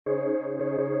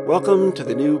Welcome to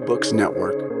the New Books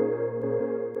Network.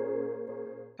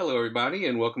 Hello, everybody,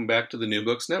 and welcome back to the New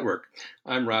Books Network.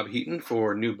 I'm Rob Heaton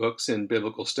for New Books in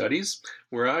Biblical Studies,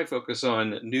 where I focus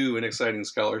on new and exciting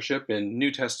scholarship in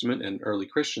New Testament and early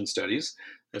Christian studies.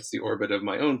 That's the orbit of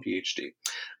my own PhD.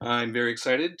 I'm very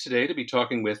excited today to be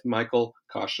talking with Michael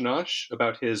Kochenash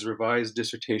about his revised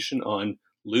dissertation on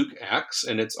Luke Acts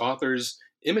and its author's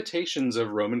imitations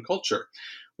of Roman culture,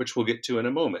 which we'll get to in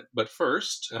a moment. But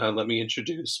first, let me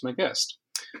introduce my guest.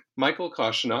 Michael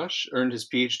Kochenash earned his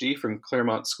PhD from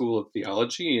Claremont School of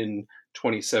Theology in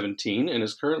 2017 and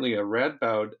is currently a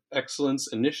Radboud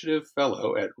Excellence Initiative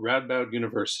Fellow at Radboud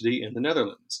University in the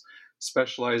Netherlands,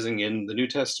 specializing in the New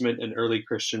Testament and early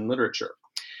Christian literature.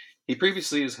 He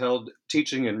previously has held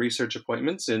teaching and research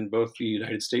appointments in both the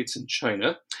United States and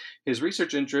China. His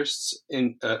research interprets,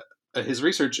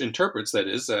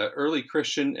 early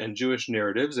Christian and Jewish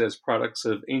narratives as products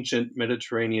of ancient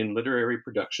Mediterranean literary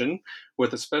production,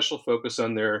 with a special focus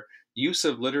on their use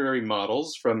of literary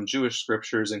models from Jewish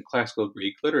scriptures and classical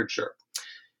Greek literature.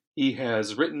 He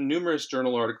has written numerous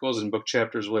journal articles and book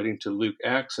chapters relating to Luke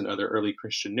Acts and other early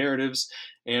Christian narratives.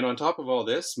 And on top of all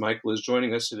this, Michael is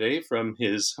joining us today from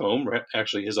his home,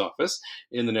 actually his office,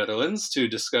 in the Netherlands to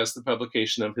discuss the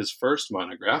publication of his first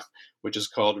monograph, which is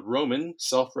called Roman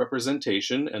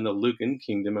Self-Representation and the Lucan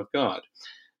Kingdom of God.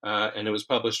 And it was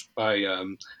published by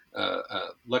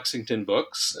Lexington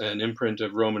Books, an imprint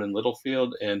of Rowman and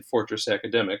Littlefield, and Fortress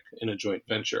Academic in a joint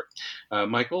venture.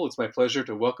 Michael, it's my pleasure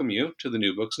to welcome you to the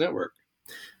New Books Network.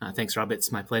 Thanks, Rob.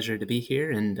 It's my pleasure to be here,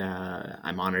 and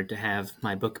I'm honored to have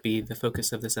my book be the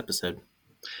focus of this episode.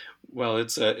 Well,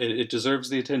 it deserves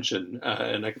the attention,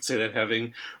 and I can say that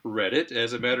having read it.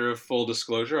 As a matter of full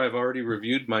disclosure, I've already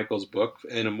reviewed Michael's book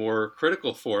in a more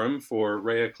critical forum for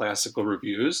Rhea Classical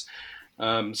Reviews.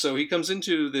 So he comes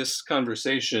into this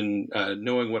conversation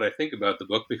knowing what I think about the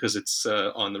book because it's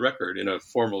on the record in a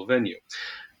formal venue.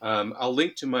 I'll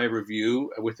link to my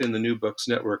review within the New Books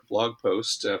Network blog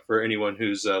post for anyone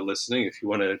who's listening if you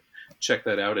want to check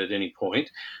that out at any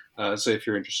point. So if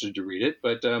you're interested to read it.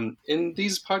 But in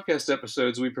these podcast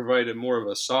episodes, we provide more of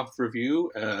a soft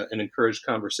review and encourage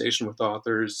conversation with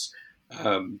authors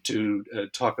to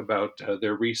talk about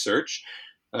their research.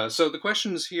 So the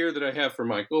questions here that I have for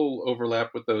Michael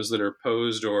overlap with those that are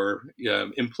posed or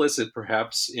implicit,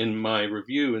 perhaps, in my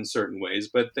review in certain ways,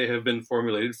 but they have been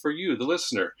formulated for you, the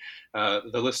listener,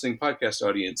 the listening podcast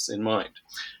audience in mind.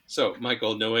 So,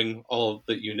 Michael, knowing all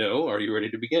that you know, are you ready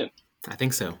to begin? I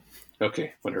think so.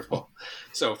 Okay, wonderful.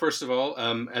 So first of all,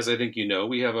 as I think you know,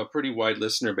 we have a pretty wide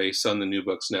listener base on the New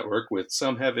Books Network, with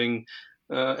some having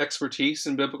expertise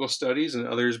in biblical studies and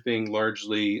others being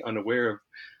largely unaware of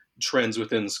trends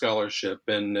within scholarship.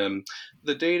 And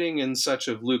the dating and such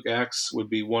of Luke Acts would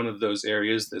be one of those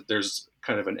areas that there's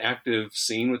kind of an active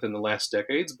scene within the last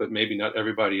decades, but maybe not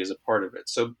everybody is a part of it.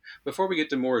 So before we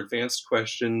get to more advanced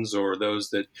questions or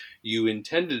those that you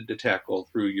intended to tackle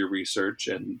through your research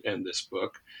and this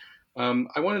book,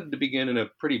 I wanted to begin in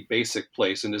a pretty basic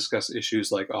place and discuss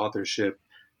issues like authorship,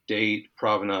 date,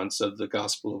 provenance of the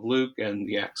Gospel of Luke, and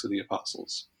the Acts of the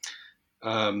Apostles.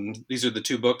 These are the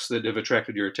two books that have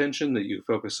attracted your attention, that you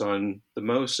focus on the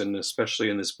most, and especially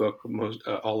in this book,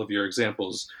 all of your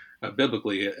examples,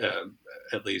 biblically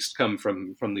at least, come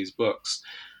from these books.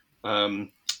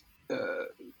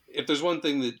 If there's one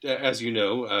thing that, as you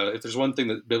know, if there's one thing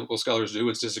that biblical scholars do,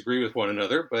 it's disagree with one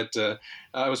another. But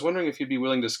I was wondering if you'd be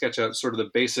willing to sketch out sort of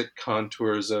the basic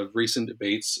contours of recent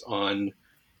debates on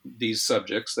these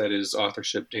subjects, that is,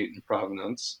 authorship, date, and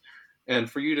provenance. And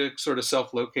for you to sort of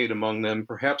self-locate among them,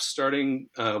 perhaps starting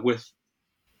with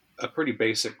a pretty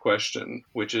basic question,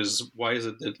 which is, why is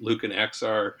it that Luke and Acts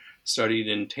are studied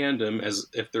in tandem as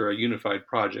if they're a unified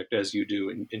project, as you do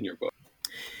in your book?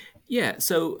 Yeah,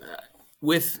 so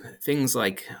with things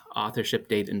like authorship,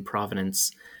 date, and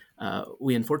provenance,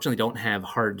 we unfortunately don't have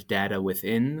hard data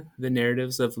within the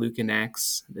narratives of Luke and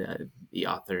Acts. The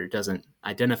author doesn't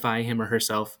identify him or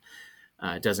herself,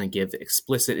 doesn't give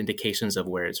explicit indications of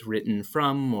where it's written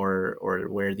from or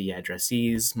where the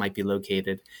addressees might be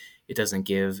located. It doesn't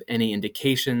give any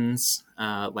indications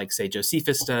like, say,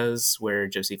 Josephus does, where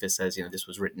Josephus says, this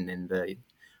was written in the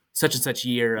such and such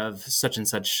year of such and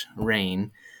such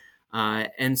reign.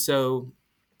 And so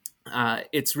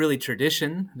it's really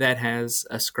tradition that has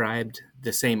ascribed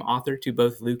the same author to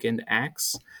both Luke and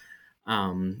Acts.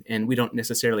 And we don't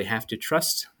necessarily have to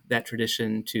trust that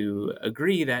tradition to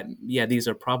agree that, these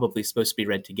are probably supposed to be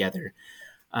read together.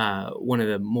 One of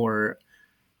the more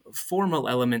formal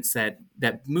elements that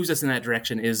moves us in that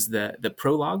direction is the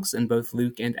prologues in both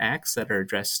Luke and Acts that are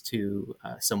addressed to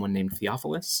someone named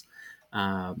Theophilus.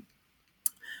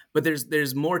 But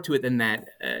there's more to it than that.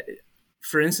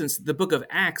 For instance, the book of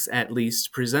Acts, at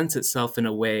least, presents itself in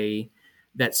a way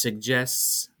that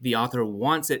suggests the author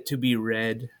wants it to be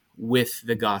read with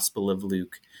the Gospel of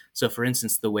Luke. So, for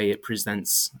instance, the way it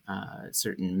presents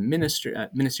certain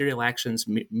ministerial actions,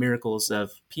 miracles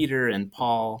of Peter and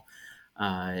Paul,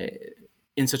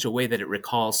 in such a way that it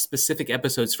recalls specific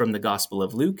episodes from the Gospel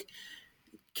of Luke,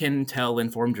 can tell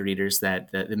informed readers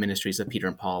that the ministries of Peter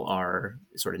and Paul are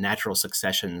sort of natural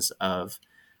successions of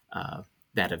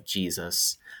that of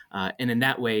Jesus. And in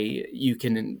that way, you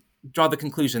can draw the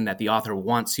conclusion that the author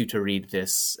wants you to read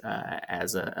this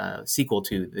as a sequel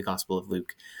to the Gospel of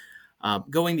Luke.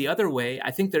 Going the other way,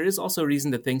 I think there is also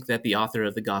reason to think that the author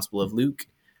of the Gospel of Luke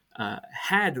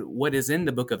had what is in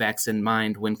the book of Acts in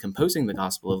mind when composing the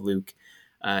Gospel of Luke.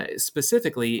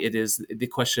 Specifically, it is the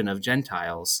question of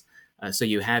Gentiles. So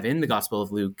you have in the Gospel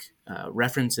of Luke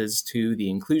references to the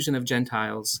inclusion of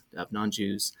Gentiles, of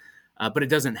non-Jews, but it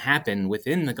doesn't happen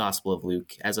within the Gospel of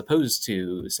Luke, as opposed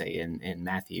to, say, in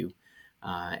Matthew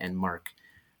and Mark.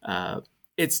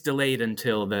 It's delayed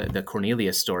until the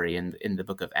Cornelius story in the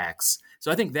book of Acts.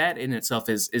 So I think that in itself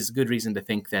is good reason to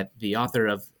think that the author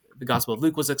of the Gospel of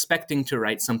Luke was expecting to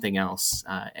write something else.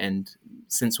 And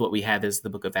since what we have is the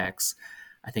book of Acts,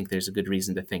 I think there's a good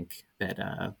reason to think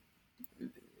that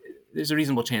there's a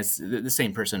reasonable chance that the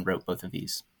same person wrote both of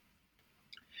these.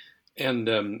 And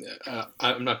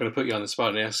I'm not going to put you on the spot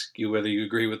and ask you whether you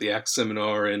agree with the Acts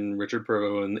Seminar and Richard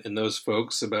Purvo and those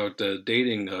folks about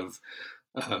dating of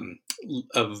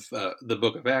the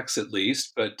book of Acts, at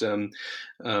least. But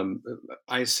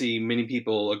I see many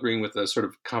people agreeing with a sort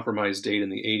of compromise date in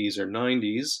the 80s or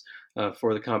 90s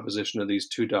for the composition of these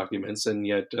two documents, and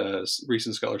yet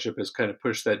recent scholarship has kind of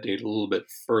pushed that date a little bit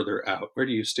further out. Where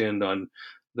do you stand on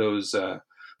those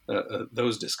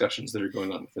discussions that are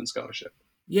going on within scholarship?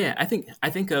 Yeah, I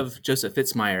think of Joseph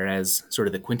Fitzmyer as sort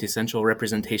of the quintessential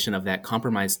representation of that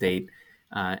compromise date.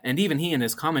 And even he in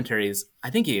his commentaries,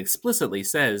 I think he explicitly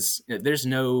says there's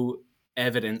no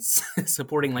evidence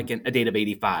supporting like a date of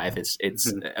 85.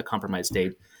 It's a compromise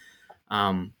date.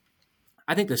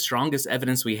 I think the strongest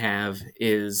evidence we have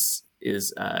is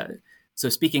so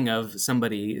speaking of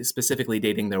somebody specifically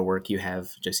dating their work, you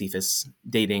have Josephus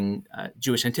dating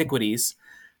Jewish antiquities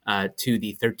to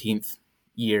the 13th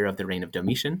year of the reign of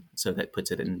Domitian. So that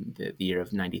puts it in the year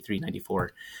of 93,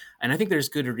 94. And I think there's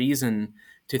good reason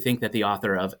to think that the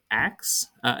author of Acts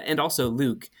and also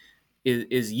Luke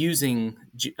is using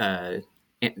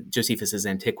Josephus's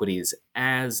antiquities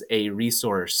as a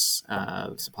resource,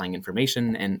 supplying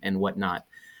information and whatnot,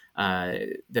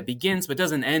 that begins but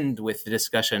doesn't end with the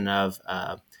discussion of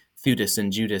Theudas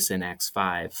and Judas in Acts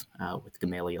 5, with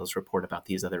Gamaliel's report about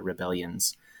these other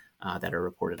rebellions that are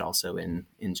reported also in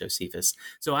Josephus.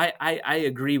 So I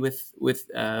agree with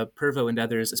Purvo and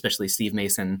others, especially Steve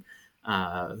Mason,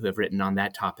 who have written on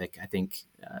that topic. I think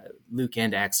Luke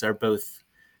and Acts are both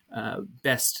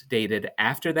best dated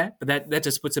after that, but that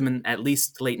just puts them in at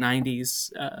least late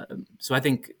 90s. So I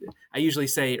think I usually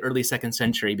say early 2nd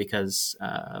century because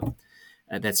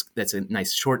that's a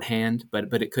nice shorthand,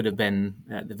 but it could have been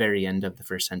at the very end of the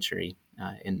 1st century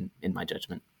in my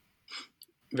judgment.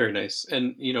 Very nice.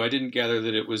 And, I didn't gather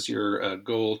that it was your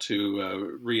goal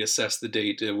to reassess the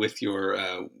date with your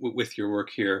work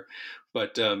here.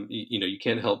 But, you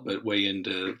can't help but weigh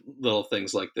into little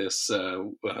things like this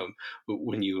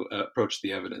when you approach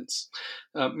the evidence.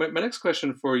 My next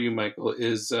question for you, Michael,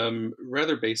 is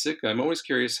rather basic. I'm always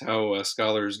curious how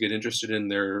scholars get interested in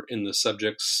the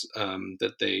subjects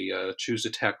that they choose to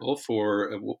tackle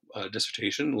for a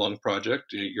dissertation, long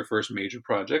project, your first major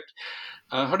project.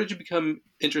 How did you become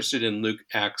interested in Luke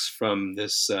Acts from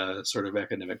this sort of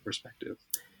academic perspective?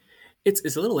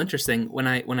 It's a little interesting. When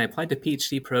I applied to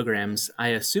PhD programs, I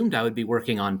assumed I would be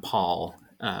working on Paul,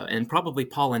 and probably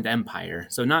Paul and Empire.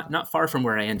 So not far from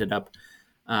where I ended up.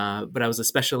 But I was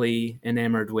especially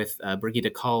enamored with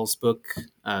Brigitte Kahl's book,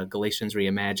 Galatians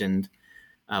Reimagined,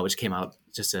 which came out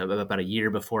just about a year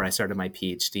before I started my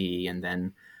PhD, and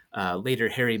then later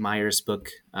Harry Meyer's book,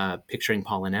 Picturing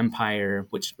Paul and Empire,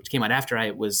 which came out after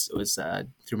I was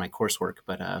through my coursework,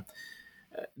 but.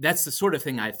 That's the sort of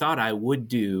thing I thought I would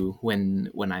do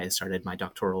when I started my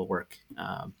doctoral work.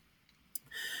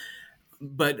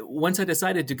 But once I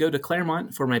decided to go to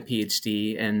Claremont for my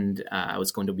PhD and I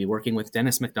was going to be working with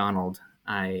Dennis MacDonald,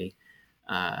 I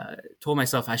told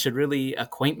myself I should really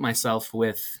acquaint myself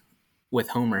with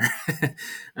Homer.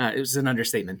 It was an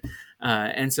understatement.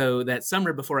 And so that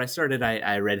summer before I started,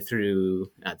 I read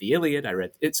through the Iliad.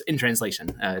 It's in translation,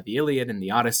 the Iliad and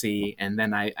the Odyssey. And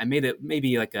then I made it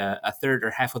maybe like a third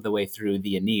or half of the way through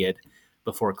the Aeneid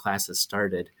before classes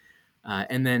started.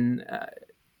 And then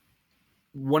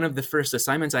one of the first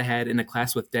assignments I had in a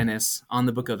class with Dennis on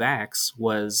the Book of Acts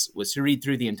was to read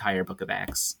through the entire Book of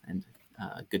Acts. And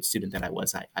good student that I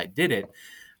was, I did it.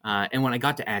 And when I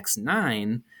got to Acts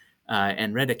 9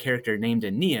 and read a character named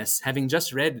Aeneas, having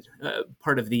just read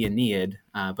part of the Aeneid,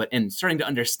 and starting to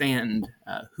understand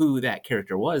who that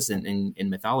character was in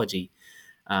mythology,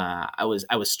 I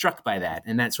was struck by that,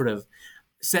 and that sort of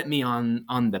set me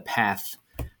on the path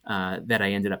that I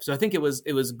ended up. So I think it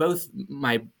was both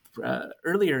my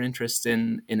earlier interest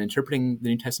in interpreting the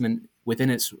New Testament within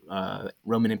its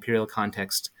Roman imperial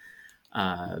context,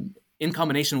 in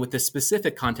combination with the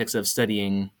specific context of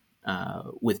studying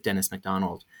with Dennis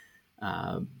MacDonald,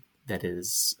 that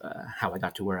is how I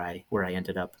got to where I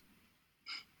ended up.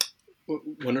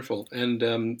 Wonderful. And,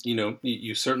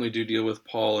 you certainly do deal with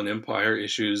Paul and empire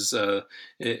issues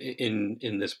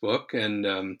in this book.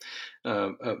 And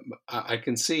I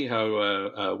can see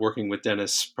how working with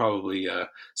Dennis probably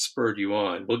spurred you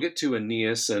on. We'll get to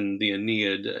Aeneas and the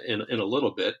Aeneid in a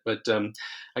little bit. But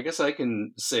I guess I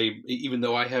can say, even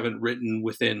though I haven't written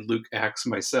within Luke Acts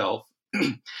myself,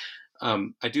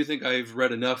 I do think I've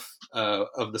read enough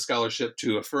of the scholarship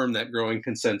to affirm that growing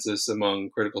consensus among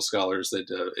critical scholars that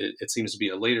it seems to be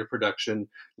a later production,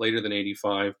 later than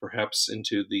 85, perhaps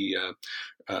into the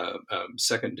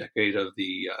second decade of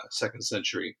the second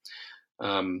century.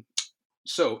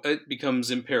 So it becomes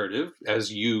imperative,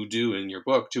 as you do in your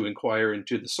book, to inquire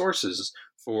into the sources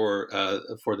for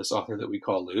this author that we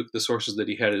call Luke, the sources that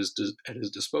he had at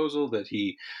his disposal, that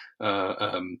he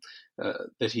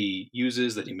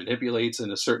uses, that he manipulates in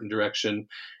a certain direction.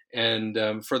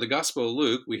 And for the Gospel of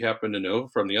Luke, we happen to know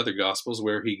from the other Gospels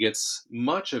where he gets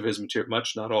much of his material,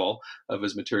 much, not all, of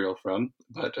his material from.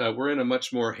 But we're in a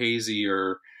much more hazy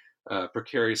or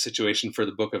precarious situation for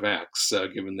the Book of Acts,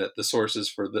 given that the sources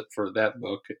for that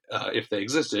book, if they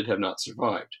existed, have not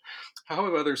survived. How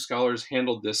have other scholars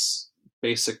handled this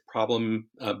basic problem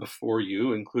before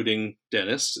you, including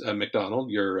Dennis MacDonald,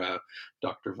 your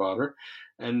Dr. Votter?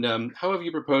 And how have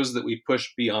you proposed that we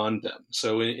push beyond them?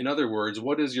 So in other words,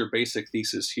 what is your basic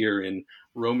thesis here in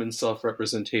Roman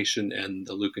self-representation and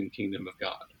the Lucan kingdom of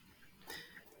God?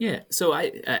 Yeah, so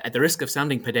I, at the risk of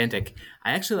sounding pedantic,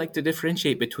 I actually like to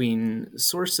differentiate between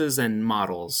sources and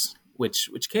models, which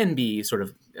can be sort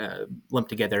of lumped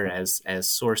together as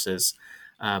sources.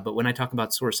 But when I talk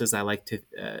about sources, I like to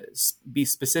be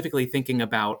specifically thinking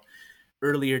about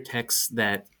earlier texts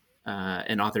that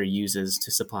an author uses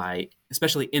to supply,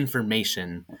 especially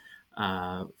information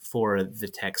for the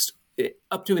text,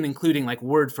 up to and including like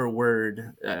word for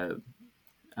word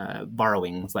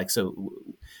borrowings. Like, so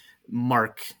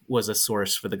Mark was a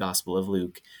source for the Gospel of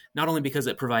Luke, not only because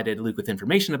it provided Luke with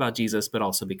information about Jesus, but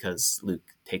also because Luke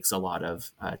takes a lot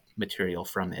of material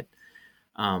from it.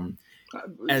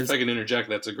 If I can interject,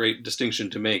 that's a great distinction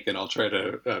to make, and I'll try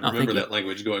to remember that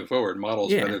language going forward.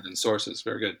 Models rather than sources.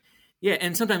 Very good. Yeah,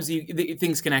 and sometimes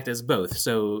things can act as both.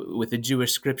 So with the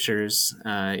Jewish scriptures,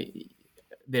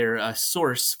 they're a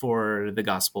source for the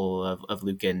Gospel of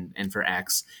Luke and for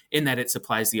Acts, in that it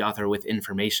supplies the author with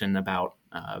information about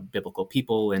biblical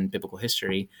people and biblical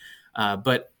history,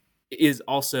 but is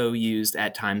also used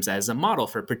at times as a model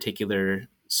for particular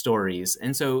stories.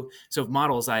 And so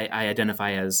models I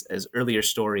identify as earlier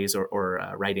stories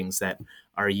or writings that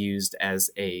are used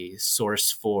as a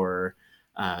source for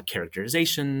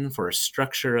characterization, for a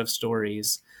structure of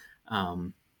stories.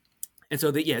 And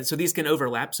so so these can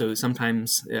overlap. So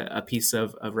sometimes a piece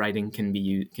of writing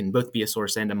can both be a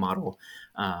source and a model.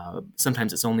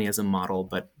 Sometimes it's only as a model,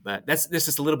 but that's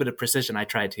just a little bit of precision I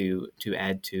try to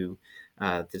add to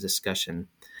the discussion.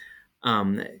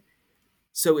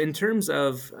 So in terms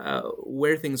of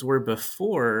where things were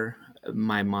before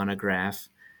my monograph,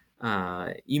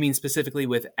 you mean specifically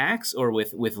with Acts, or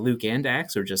with Luke and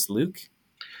Acts, or just Luke?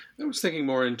 I was thinking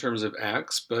more in terms of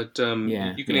Acts, but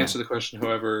you can answer the question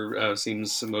however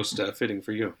seems most fitting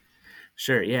for you.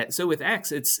 Sure. Yeah. So with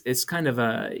Acts, it's kind of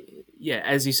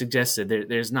as you suggested,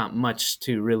 there's not much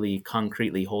to really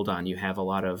concretely hold on. You have a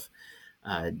lot of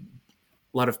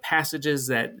passages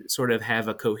that sort of have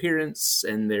a coherence,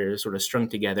 and they're sort of strung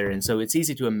together. And so it's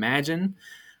easy to imagine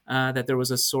that there was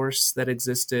a source that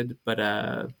existed, but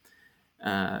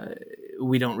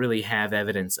we don't really have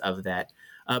evidence of that.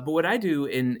 But what I do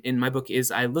in my book is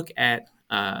I look at,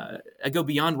 I go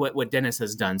beyond what Dennis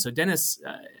has done. So Dennis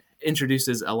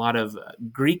introduces a lot of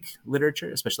Greek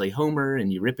literature, especially Homer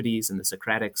and Euripides and the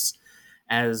Socratics,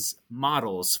 as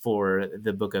models for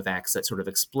the book of Acts that sort of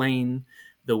explain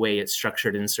the way it's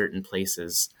structured in certain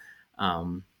places.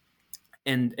 And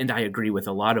I agree with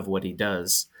a lot of what he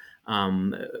does.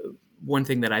 one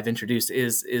thing that I've introduced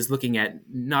is looking at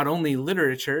not only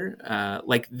literature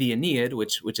like the Aeneid,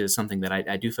 which is something that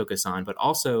I do focus on, but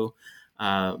also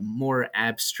more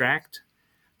abstract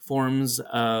forms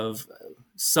of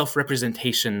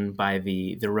self-representation by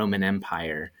the Roman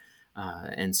Empire.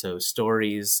 And so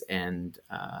stories and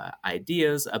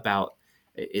ideas about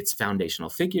its foundational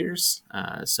figures.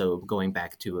 So going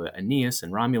back to Aeneas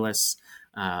and Romulus,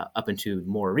 up into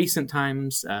more recent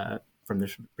times, from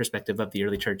the perspective of the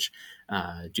early church,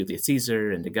 Julius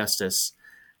Caesar and Augustus,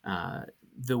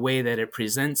 the way that it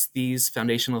presents these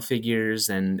foundational figures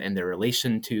and their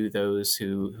relation to those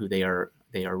who they are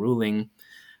ruling,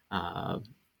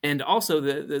 and also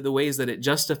the ways that it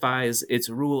justifies its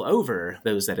rule over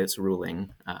those that it's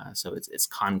ruling. So its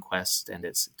conquest and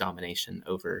its domination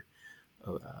over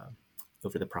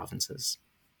the provinces.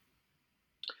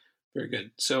 Very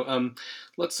good. So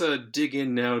let's dig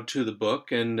in now to the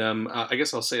book, and I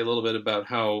guess I'll say a little bit about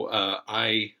how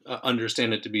I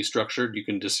understand it to be structured. You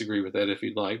can disagree with that if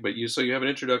you'd like, but you have an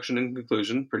introduction and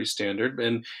conclusion, pretty standard,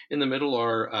 and in the middle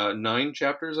are 9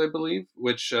 chapters, I believe,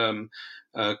 which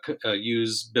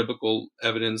use biblical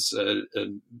evidence,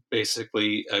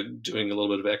 basically doing a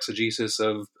little bit of exegesis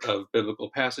of biblical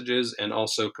passages, and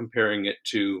also comparing it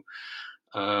to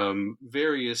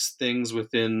various things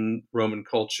within Roman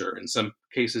culture. In some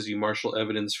cases, you marshal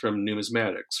evidence from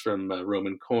numismatics, from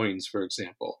Roman coins, for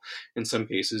example. In some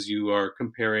cases, you are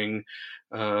comparing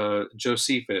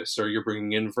Josephus, or you're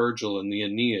bringing in Virgil and the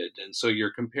Aeneid. And so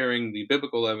you're comparing the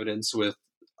biblical evidence with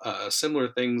similar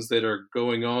things that are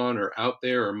going on or out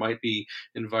there, or might be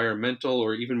environmental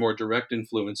or even more direct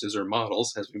influences or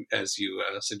models, as you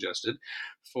suggested,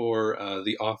 for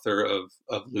the author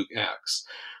of Luke Acts.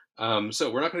 So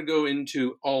we're not going to go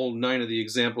into all 9 of the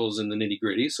examples in the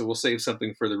nitty-gritty, so we'll save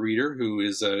something for the reader who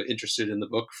is interested in the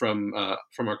book from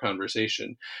our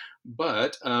conversation.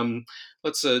 But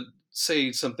let's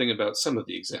say something about some of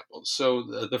the examples. So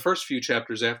the first few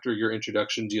chapters after your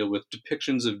introduction deal with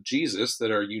depictions of Jesus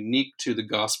that are unique to the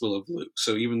Gospel of Luke.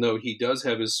 So even though he does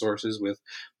have his sources with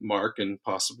Mark and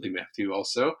possibly Matthew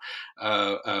also,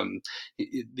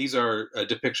 these are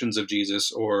depictions of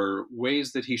Jesus, or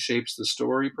ways that he shapes the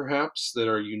story, perhaps, that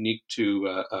are unique to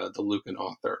the Lucan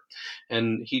author.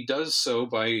 And he does so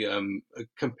by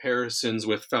comparisons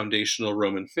with foundational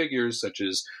Roman figures such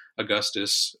as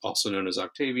Augustus, also known as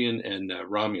Octavian, and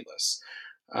Romulus.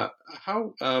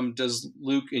 How does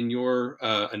Luke, in your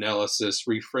analysis,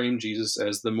 reframe Jesus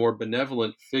as the more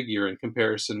benevolent figure in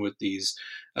comparison with these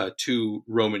 2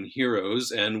 Roman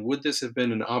heroes? And would this have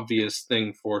been an obvious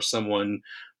thing for someone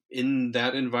in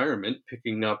that environment,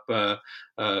 picking up, not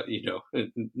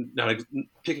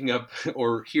picking up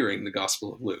or hearing the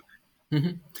Gospel of Luke?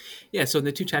 Mm-hmm. Yeah, so in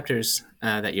the 2 chapters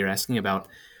that you're asking about,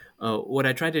 what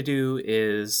I try to do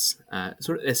is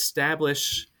sort of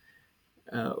establish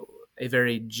a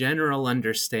very general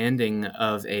understanding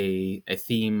of a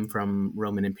theme from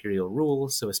Roman imperial rule.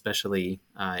 So especially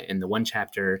in the 1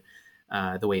 chapter,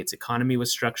 the way its economy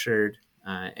was structured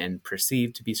and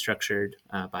perceived to be structured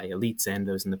by elites and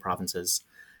those in the provinces.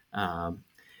 And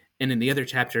in the other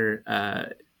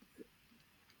chapter,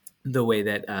 the way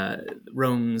that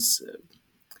Rome's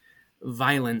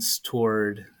violence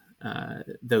toward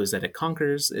those that it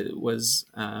conquers, it was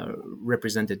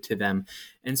represented to them.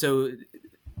 And so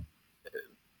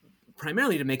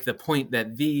primarily to make the point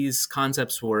that these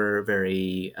concepts were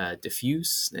very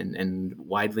diffuse and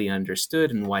widely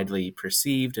understood and widely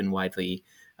perceived and widely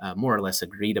more or less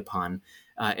agreed upon.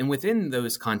 And within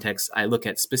those contexts, I look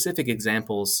at specific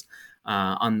examples.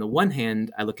 On the one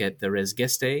hand, I look at the Res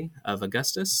Gestae of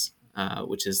Augustus,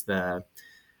 which is the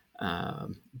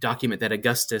document that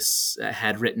Augustus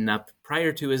had written up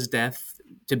prior to his death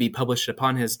to be published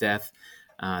upon his death,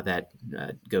 that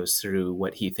goes through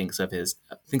what he thinks of as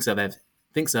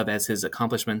his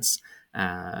accomplishments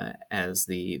as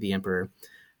the emperor.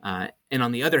 And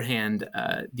on the other hand,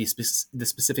 the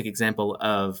specific example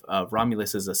of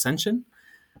Romulus's ascension,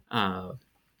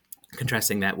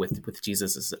 contrasting that with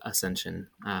Jesus' ascension.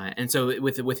 And so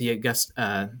with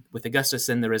Augustus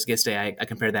and the Res Gestae, I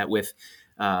compare that with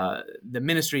the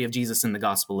ministry of Jesus in the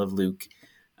Gospel of Luke.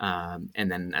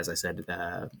 And then, as I said,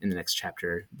 in the next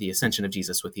chapter, the ascension of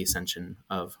Jesus with the ascension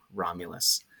of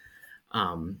Romulus.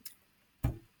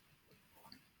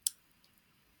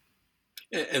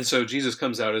 And so Jesus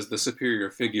comes out as the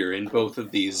superior figure in both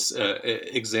of these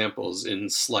examples in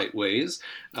slight ways.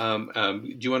 Do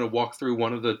you want to walk through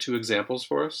one of the 2 examples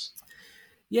for us?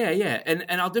 Yeah.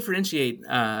 And I'll differentiate.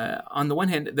 On the one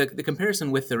hand, the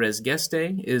comparison with the Res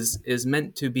Gestae is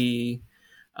meant to be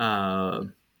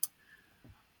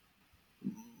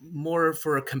more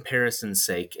for a comparison's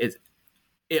sake.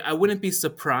 I wouldn't be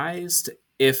surprised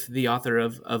if the author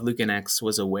of Lucan X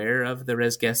was aware of the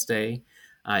Res Gestae.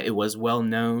 It was well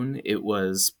known. It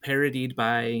was parodied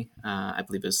by, I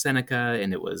believe it was Seneca,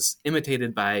 and it was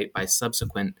imitated by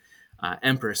subsequent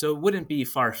emperors. So it wouldn't be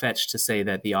far fetched to say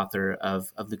that the author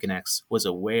of Lucan X was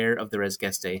aware of the Res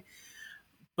Gestae.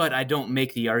 But I don't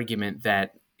make the argument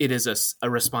that it is a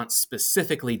response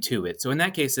specifically to it. So in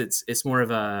that case, it's more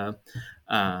of a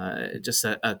just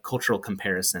a cultural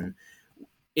comparison.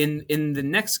 In the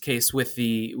next case with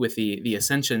the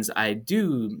ascensions, I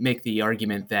do make the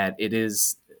argument that it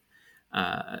is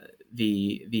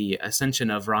the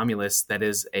ascension of Romulus that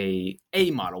is a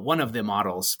model, one of the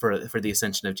models for the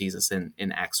ascension of Jesus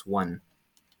in Acts 1.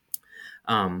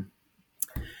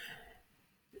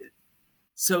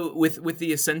 So with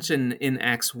the ascension in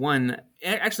Acts 1,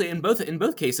 actually in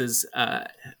both cases,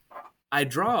 I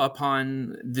draw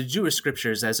upon the Jewish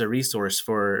scriptures as a resource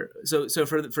for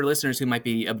listeners who might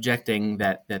be objecting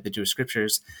that the Jewish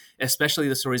scriptures, especially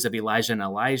the stories of Elijah and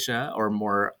Elijah, are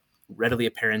more readily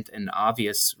apparent and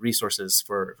obvious resources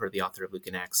for the author of Luke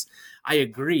and Acts. I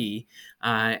agree,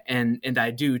 and I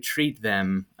do treat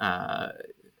them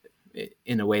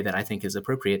in a way that I think is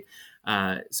appropriate.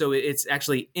 So it's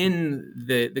actually in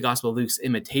the Gospel of Luke's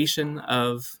imitation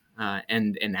of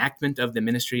and enactment of the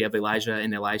ministry of Elijah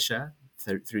and Elisha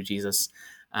through Jesus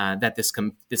that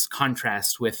this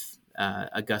contrast with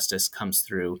Augustus comes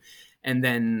through. And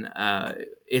then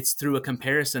it's through a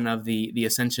comparison of the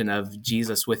ascension of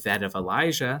Jesus with that of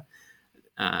Elijah,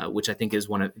 which I think is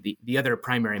one of the other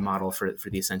primary model for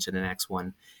the ascension in Acts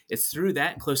 1. It's through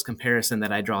that close comparison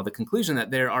that I draw the conclusion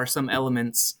that there are some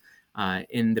elements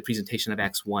in the presentation of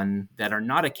Acts 1 that are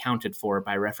not accounted for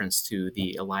by reference to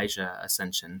the Elijah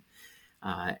ascension,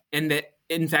 and that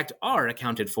in fact are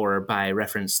accounted for by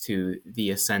reference to the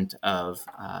ascent of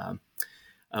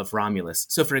Romulus.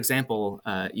 So, for example,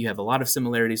 you have a lot of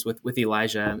similarities with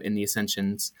Elijah in the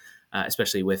ascensions,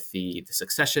 especially with the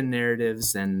succession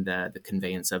narratives and the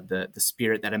conveyance of the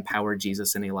spirit that empowered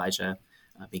Jesus and Elijah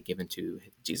being given to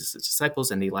Jesus'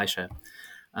 disciples and Elisha.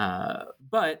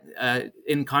 But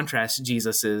in contrast,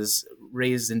 Jesus is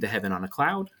raised into heaven on a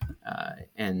cloud,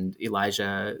 and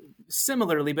Elijah,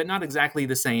 similarly, but not exactly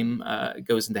the same,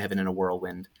 goes into heaven in a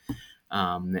whirlwind.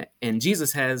 And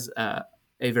Jesus has a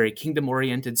very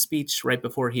kingdom-oriented speech right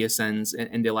before he ascends,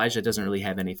 and Elijah doesn't really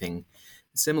have anything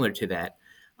similar to that.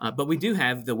 But we do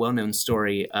have the well-known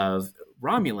story of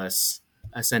Romulus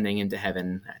ascending into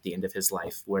heaven at the end of his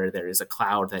life, where there is a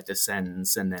cloud that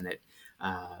descends and then it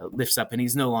lifts up and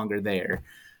he's no longer there.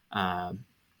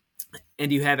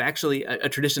 And you have actually a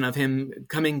tradition of him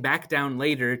coming back down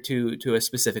later to a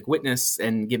specific witness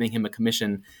and giving him a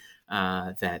commission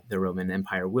that the Roman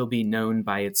Empire will be known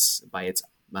by its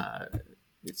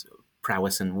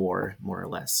prowess in war, more or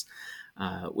less,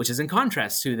 which is in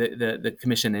contrast to the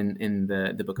commission in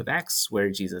the book of Acts, where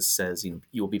Jesus says, you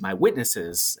will be my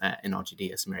witnesses in all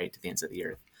Judea, Samaria, to the ends of the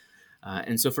earth.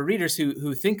 And so for readers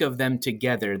who think of them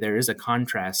together, there is a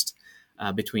contrast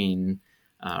between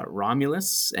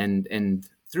Romulus and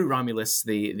through Romulus,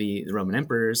 the Roman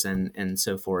emperors and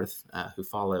so forth who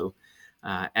follow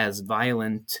as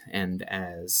violent and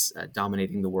as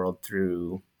dominating the world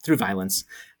through violence,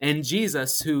 and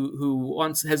Jesus who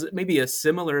has maybe a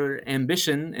similar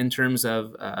ambition in terms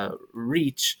of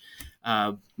reach,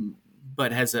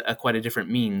 but has quite a different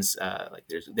means. Like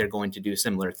they're going to do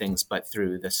similar things, but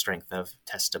through the strength of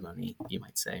testimony, you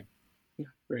might say. Yeah,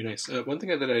 very nice. One thing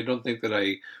that I don't think that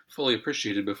I fully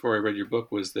appreciated before I read your book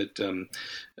was that,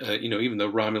 even though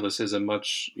Romulus is a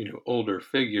much, older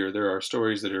figure, there are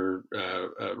stories that are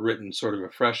written sort of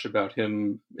afresh about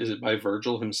him. Is it by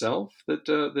Virgil himself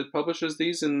that publishes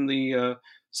these in the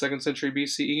 2nd century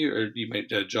BCE? Or you might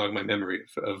jog my memory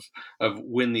of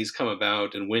when these come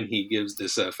about and when he gives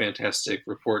this fantastic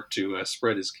report to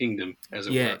spread his kingdom, as it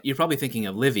were. Yeah, you're probably thinking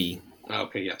of Livy.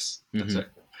 Okay, yes, that's right.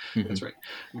 Mm-hmm. That's right.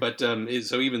 But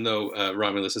so even though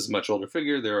Romulus is a much older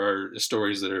figure, there are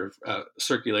stories that are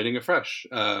circulating afresh,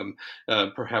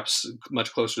 perhaps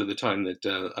much closer to the time that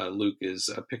Luke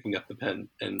is picking up the pen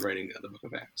and writing the book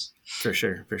of Acts. For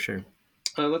sure.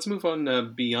 Let's move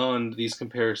on beyond these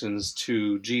comparisons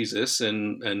to Jesus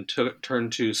and turn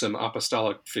to some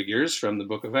apostolic figures from the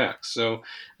book of Acts. So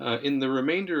in the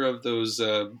remainder of those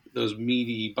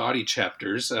meaty body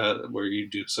chapters where you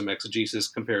do some exegesis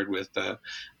compared with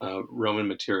Roman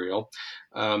material,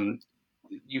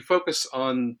 you focus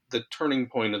on the turning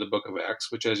point of the Book of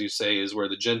Acts, which, as you say, is where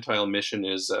the Gentile mission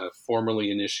is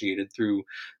formally initiated through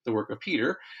the work of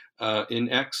Peter. In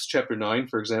Acts chapter 9,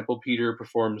 for example, Peter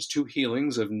performs 2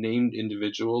 healings of named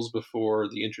individuals before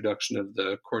the introduction of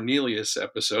the Cornelius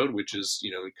episode, which is,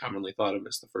 commonly thought of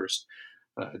as the first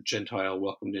Gentile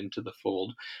welcomed into the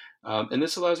fold. And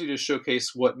this allows you to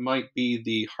showcase what might be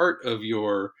the heart of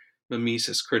your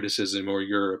mimesis criticism or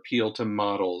your appeal to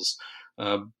models.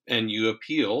 And you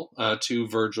appeal to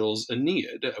Virgil's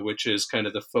Aeneid, which is kind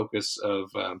of the focus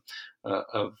of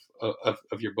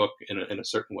your book in a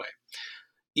certain way.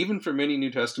 Even for many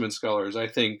New Testament scholars, I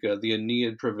think the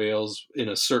Aeneid prevails in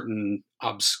a certain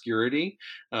obscurity,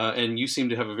 and you seem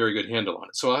to have a very good handle on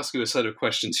it. So I'll ask you a set of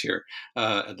questions here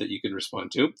that you can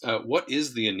respond to. What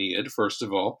is the Aeneid, first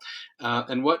of all?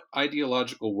 And what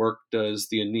ideological work does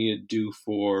the Aeneid do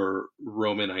for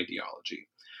Roman ideology?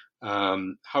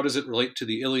 How does it relate to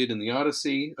the Iliad and the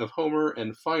Odyssey of Homer?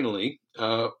 And finally,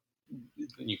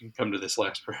 you can come to this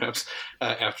last perhaps,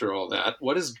 after all that,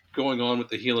 what is going on with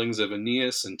the healings of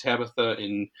Aeneas and Tabitha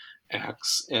in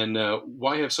Acts? And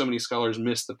why have so many scholars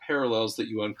missed the parallels that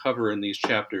you uncover in these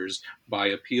chapters by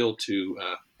appeal to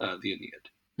the Aeneid?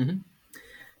 Mm-hmm.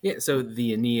 Yeah, so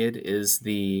the Aeneid is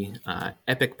the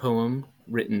epic poem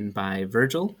written by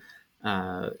Virgil.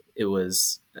 It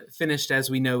was finished as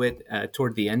we know it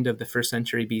toward the end of the 1st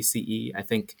century BCE. I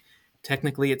think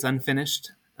technically it's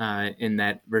unfinished in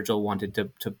that Virgil wanted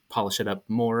to polish it up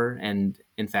more, and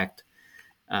in fact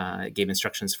gave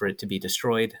instructions for it to be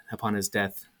destroyed upon his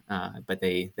death. But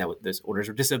those orders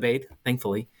were disobeyed,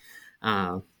 thankfully.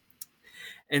 And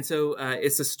so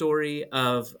it's a story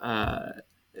of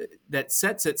that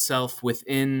sets itself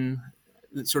within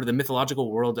sort of the mythological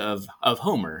world of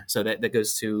Homer. So that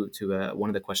goes to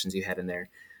one of the questions you had in there,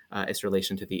 its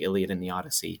relation to the Iliad and the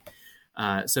Odyssey.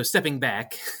 So stepping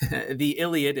back, the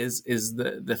Iliad is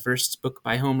the first book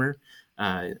by Homer.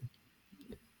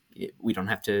 We don't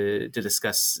have to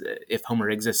discuss if Homer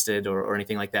existed or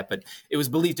anything like that, but it was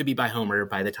believed to be by Homer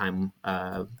by the time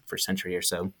first century or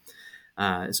so.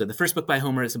 So the first book by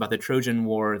Homer is about the Trojan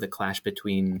War, the clash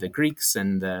between the Greeks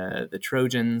and the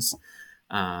Trojans,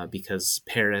 because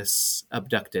Paris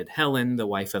abducted Helen, the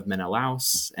wife of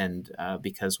Menelaus, and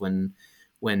because when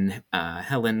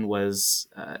Helen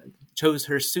chose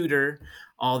her suitor,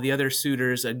 all the other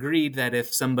suitors agreed that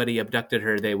if somebody abducted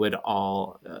her, they would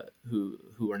all who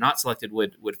were not selected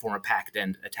would form a pact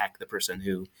and attack the person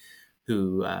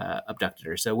who abducted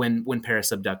her. So when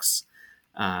Paris abducts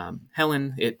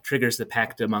Helen, it triggers the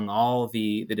pact among all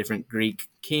the different Greek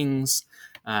kings,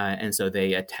 and so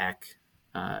they attack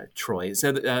Troy.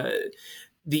 So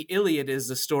the Iliad is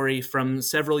a story from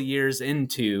several years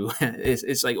into.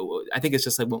 It's like, I think it's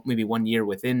just like maybe 1 year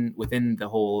within the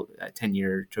whole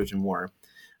 10-year Trojan War,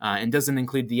 and doesn't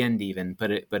include the end even,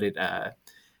 but it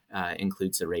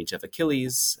includes the rage of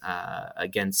Achilles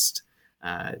against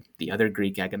the other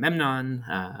Greek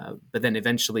Agamemnon, but then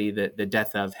eventually the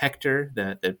death of Hector,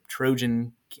 the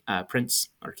Trojan prince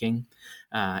or king,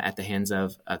 at the hands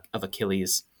of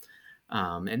Achilles.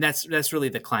 And that's really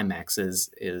the climax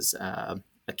is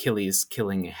Achilles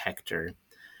killing Hector.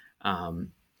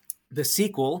 The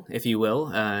sequel, if you will,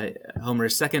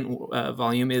 Homer's second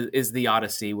volume is the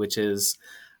Odyssey, which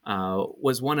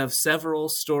was one of several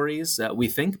stories we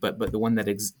think, but the one that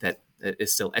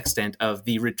is still extant of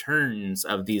the returns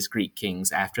of these Greek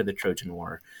kings after the Trojan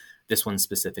War. This one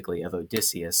specifically of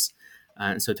Odysseus.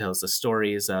 And so it tells the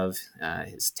stories of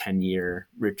his 10-year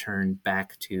return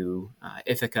back to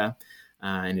Ithaca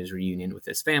and his reunion with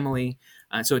his family.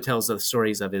 So it tells the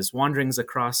stories of his wanderings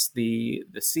across the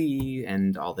sea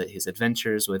and all his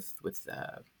adventures with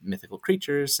mythical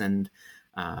creatures and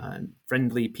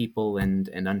friendly people and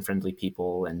unfriendly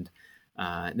people. And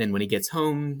then when he gets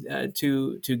home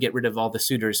to get rid of all the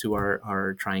suitors who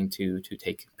are trying to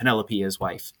take Penelope, his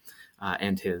wife,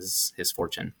 and his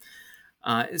fortune.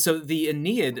 So the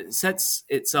Aeneid sets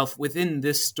itself within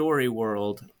this story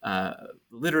world,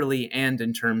 literally and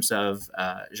in terms of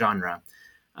genre.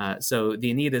 So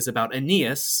the Aeneid is about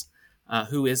Aeneas,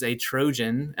 who is a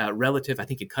Trojan relative, I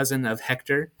think a cousin of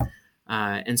Hector.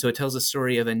 And so it tells the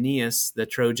story of Aeneas, the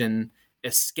Trojan,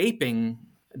 escaping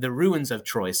the ruins of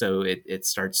Troy. So it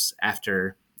starts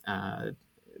after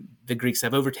the Greeks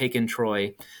have overtaken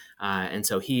Troy. And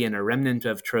so he and a remnant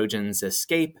of Trojans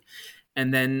escape.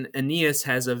 And then Aeneas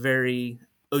has a very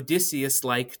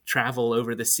Odysseus-like travel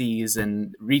over the seas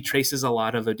and retraces a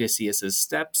lot of Odysseus's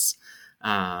steps.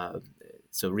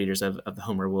 So readers of the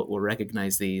Homer will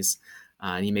recognize these.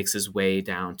 And he makes his way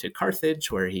down to Carthage,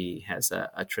 where he has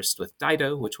a tryst with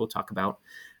Dido, which we'll talk about.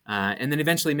 and then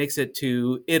eventually makes it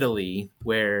to Italy,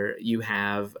 where you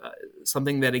have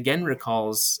something that again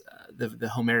recalls the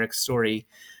Homeric story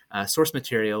source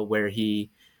material, where he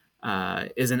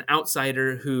is an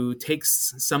outsider who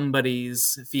takes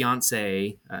somebody's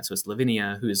fiance, so it's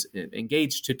Lavinia, who's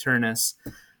engaged to Turnus,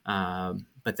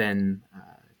 but then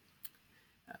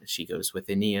she goes with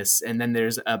Aeneas, and then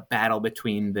there's a battle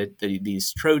between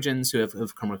these Trojans who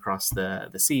have come across the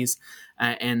seas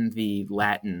and the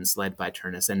Latins led by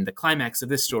Turnus. And the climax of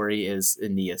this story is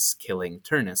Aeneas killing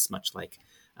Turnus, much like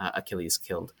Achilles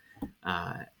killed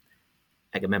Hector.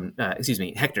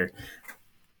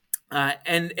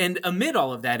 And amid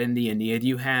all of that in the Aeneid,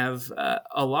 you have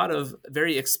a lot of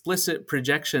very explicit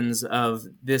projections of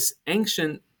this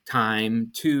ancient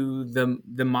time to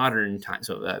the modern time.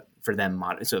 So for them,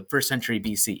 modern. So first century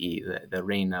BCE, the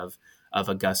reign of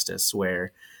Augustus,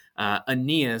 where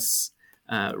Aeneas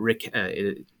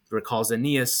recalls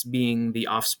Aeneas being the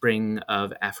offspring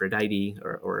of Aphrodite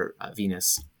or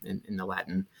Venus in the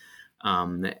Latin,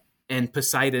 and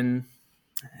Poseidon.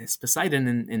 It's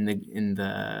Poseidon in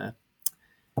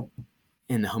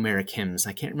the Homeric hymns.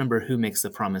 I can't remember who makes the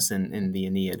promise in the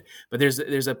Aeneid, but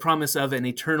there's a promise of an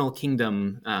eternal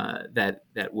kingdom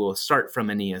that will start from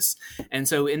Aeneas. And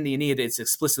so in the Aeneid, it's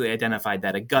explicitly identified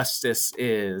that Augustus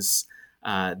is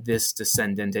this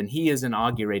descendant, and he is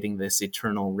inaugurating this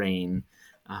eternal reign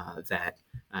that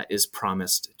is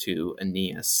promised to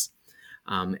Aeneas.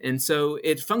 And so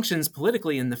it functions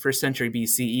politically in the first century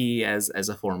BCE as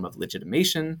a form of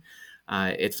legitimation.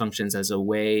 It functions as a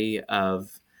way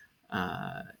of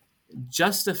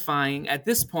justifying at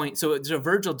this point. So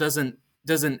Virgil doesn't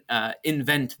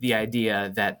invent the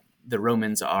idea that the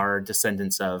Romans are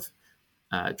descendants of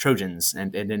Trojans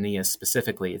and Aeneas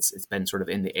specifically. It's been sort of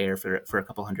in the air for a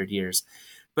couple hundred years,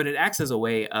 but it acts as a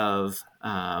way of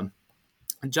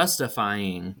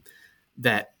justifying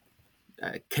that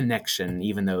connection,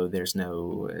 even though there's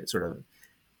no sort of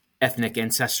ethnic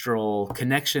ancestral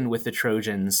connection with the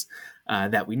Trojans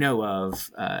that we know of.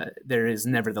 There is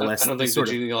nevertheless. I don't think the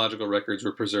genealogical records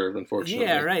were preserved, unfortunately.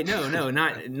 Yeah, right. No,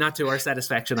 not to our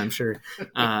satisfaction, I'm sure.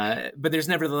 But there's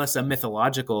nevertheless a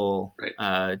mythological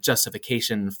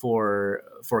justification for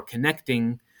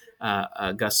connecting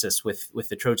Augustus with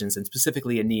the Trojans, and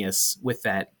specifically Aeneas, with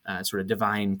that sort of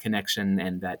divine connection,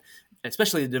 and that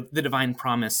especially the divine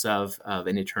promise of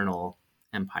an eternal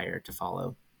empire to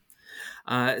follow.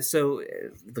 So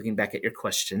looking back at your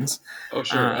questions. Oh,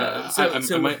 sure. I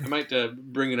might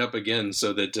bring it up again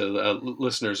so that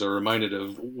listeners are reminded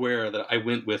of where that I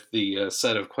went with the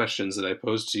set of questions that I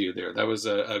posed to you there. That was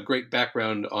a great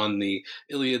background on the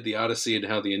Iliad, the Odyssey, and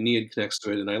how the Aeneid connects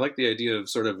to it. And I like the idea of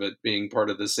sort of it being part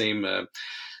of the same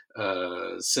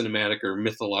cinematic or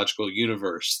mythological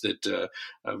universe that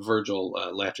Virgil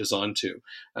latches onto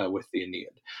with the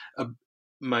Aeneid.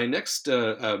 My next,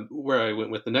 where I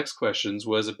went with the next questions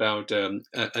was about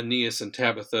Aeneas and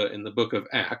Tabitha in the book of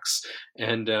Acts,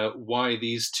 and why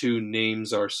these two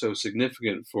names are so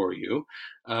significant for you.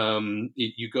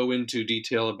 You go into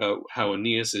detail about how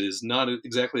Aeneas is not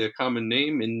exactly a common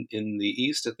name in the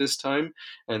East at this time,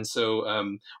 and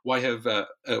so why have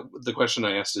the question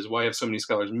I asked is why have so many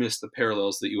scholars missed the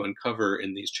parallels that you uncover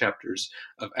in these chapters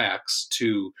of Acts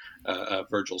to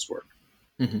Virgil's work?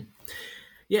 Mm-hmm.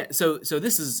 Yeah, so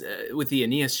this is with the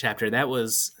Aeneas chapter. That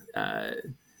was I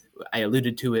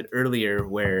alluded to it earlier,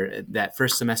 where that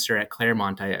first semester at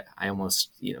Claremont, I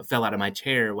almost fell out of my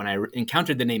chair when I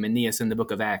encountered the name Aeneas in the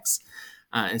Book of Acts,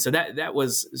 and so that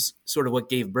was sort of what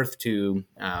gave birth to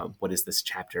what is this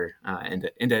chapter and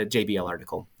a JBL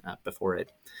article before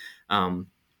it.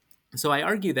 So I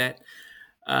argue that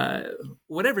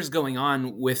whatever's going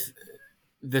on with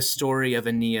the story of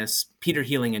Aeneas, Peter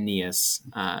healing Aeneas.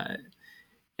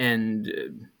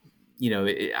 And,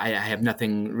 I have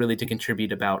nothing really to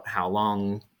contribute about how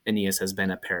long Aeneas has been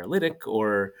a paralytic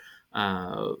or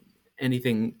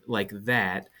anything like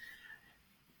that.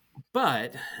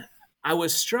 But I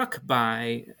was struck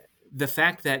by the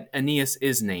fact that Aeneas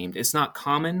is named. It's not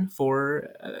common for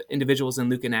individuals in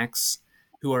Lucan Acts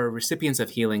who are recipients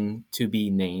of healing to be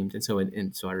named. And so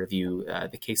I review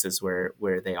the cases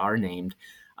where they are named.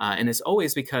 And it's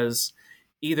always because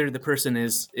either the person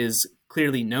is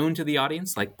clearly known to the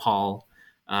audience, like Paul,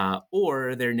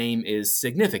 or their name is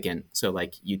significant. So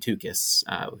like Eutychus,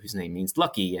 whose name means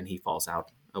lucky, and he falls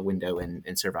out a window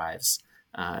and survives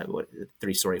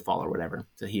three-story fall or whatever.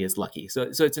 So he is lucky. So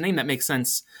it's a name that makes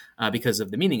sense because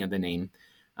of the meaning of the name.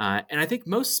 And I think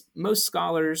most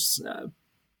scholars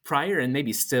prior and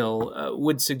maybe still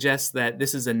would suggest that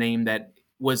this is a name that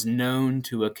was known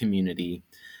to a community.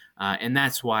 and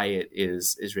that's why it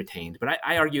is retained. But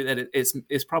I argue that it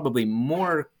is probably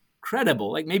more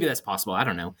credible. Like maybe that's possible. I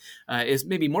don't know. Is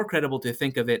maybe more credible to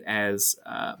think of it as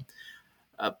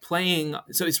playing.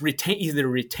 So it's either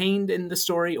retained in the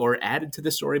story or added to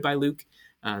the story by Luke,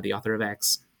 the author of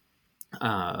Acts,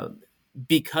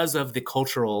 because of the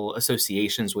cultural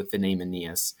associations with the name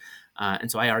Aeneas.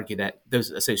 And so I argue that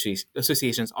those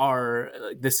associations are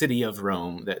the city of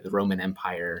Rome, the Roman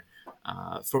Empire,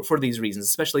 for these reasons,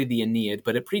 especially the Aeneid,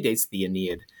 but it predates the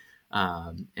Aeneid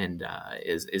and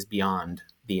is beyond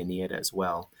the Aeneid as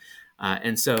well.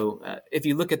 And so if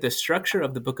you look at the structure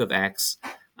of the book of Acts,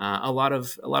 a lot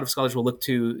of scholars will look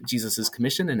to Jesus's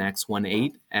commission in Acts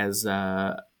 1:8 as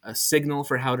a signal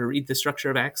for how to read the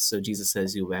structure of Acts. So Jesus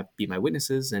says, "You will be my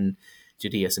witnesses in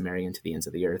Judea, Samaria, and to the ends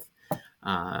of the earth."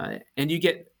 And you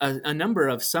get a number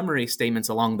of summary statements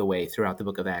along the way throughout the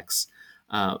book of Acts.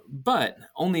 But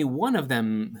only one of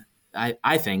them,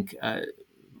 I think,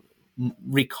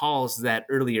 recalls that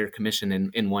earlier commission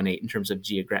in 1:8 in terms of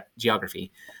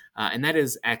geography. And that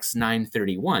is Acts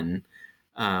 9:31,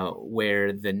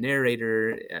 where the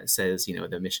narrator says,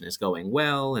 the mission is going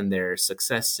well and there's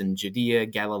success in Judea,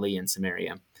 Galilee, and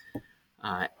Samaria.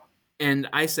 And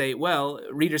I say, well,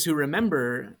 readers who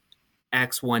remember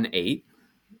Acts 1:8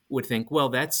 would think, well,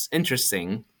 that's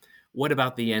interesting. What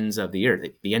about the ends of the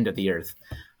earth, the end of the earth?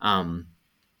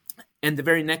 And the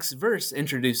very next verse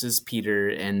introduces Peter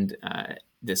and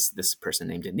this person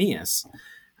named Aeneas.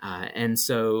 And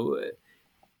so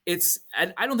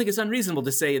I don't think it's unreasonable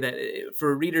to say that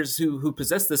for readers who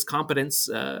possess this competence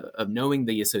of knowing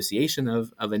the association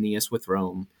of Aeneas with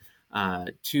Rome,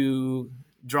 to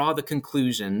draw the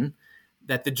conclusion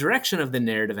that the direction of the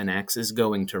narrative in Acts is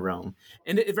going to Rome.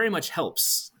 And it very much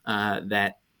helps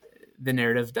that the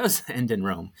narrative does end in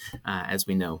Rome, as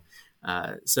we know.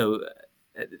 So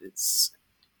it's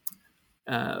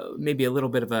maybe a little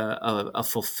bit of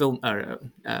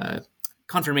a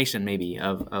confirmation, maybe,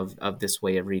 of this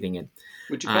way of reading it.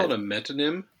 Would you call it a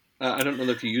metonym? I don't know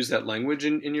if you use that language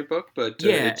in your book, but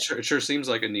it sure seems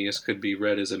like Aeneas could be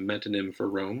read as a metonym for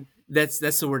Rome. That's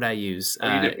the word I use.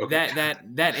 Oh, you did? Okay.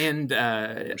 That and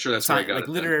I'm sure that's where I got like it,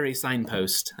 literary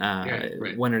signpost,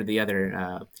 right. one or the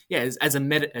other. As a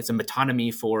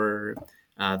metonymy for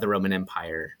the Roman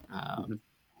Empire.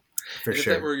 For if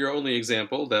sure. that were your only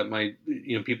example, that might,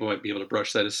 people might be able to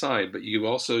brush that aside. But you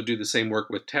also do the same work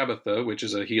with Tabitha, which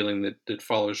is a healing that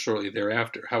follows shortly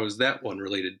thereafter. How is that one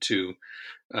related to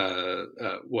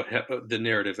the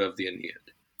narrative of the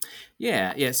Aeneid?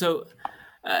 Yeah. So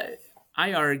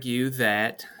I argue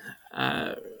that.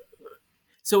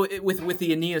 With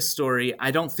the Aeneas story,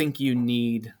 I don't think you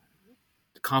need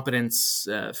competence,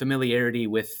 familiarity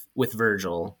with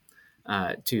Virgil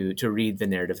to read the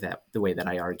narrative the way that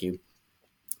I argue.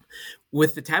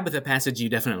 With the Tabitha passage, you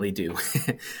definitely do.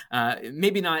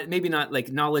 Maybe not like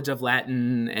knowledge of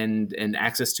Latin and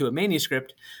access to a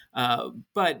manuscript,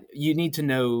 but you need to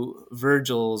know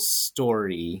Virgil's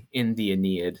story in the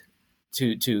Aeneid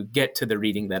to get to the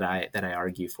reading that I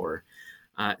argue for.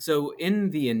 So in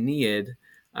the Aeneid,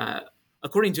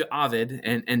 according to Ovid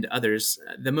and others,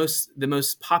 the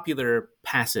most popular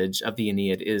passage of the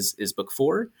Aeneid is Book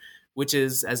 4, which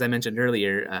is, as I mentioned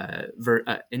earlier,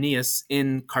 Aeneas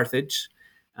in Carthage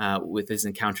with his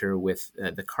encounter with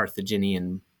the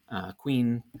Carthaginian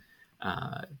queen,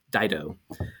 Dido.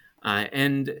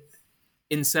 And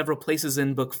in several places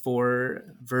in Book 4,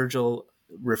 Virgil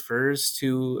refers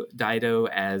to Dido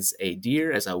as a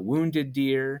deer, as a wounded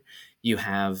deer. You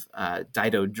have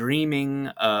Dido dreaming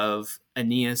of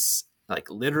Aeneas, like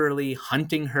literally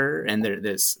hunting her, and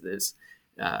there's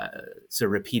sort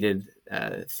of repeated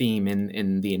theme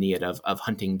in the Aeneid of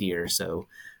hunting deer. So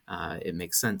it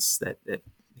makes sense that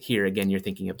here again you're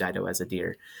thinking of Dido as a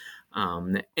deer,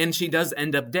 and she does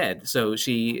end up dead. So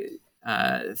she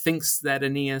thinks that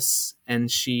Aeneas and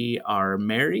she are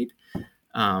married,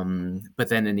 but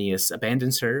then Aeneas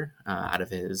abandons her out of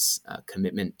his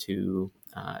commitment to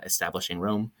establishing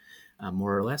Rome,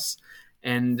 more or less.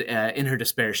 And in her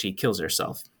despair, she kills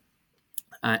herself.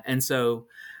 And so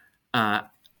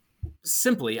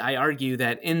simply, I argue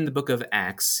that in the book of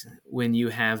Acts, when you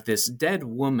have this dead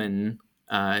woman,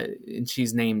 and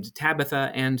she's named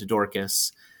Tabitha and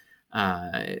Dorcas,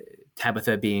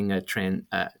 Tabitha being a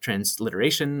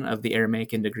transliteration of the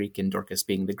Aramaic into Greek, and Dorcas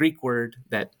being the Greek word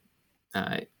that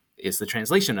is the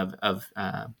translation of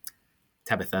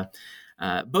Tabitha.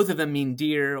 Both of them mean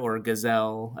deer or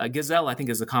gazelle. Gazelle, I think,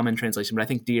 is a common translation, but I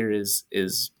think deer is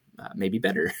maybe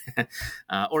better,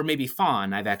 or maybe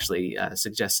fawn. I've actually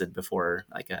suggested before,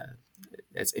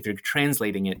 if you're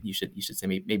translating it, you should say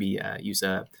maybe use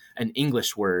an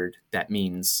English word that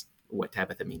means what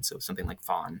Tabitha means. So something like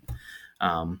fawn.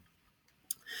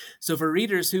 So for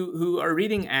readers who are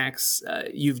reading Acts,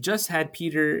 you've just had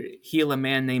Peter heal a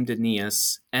man named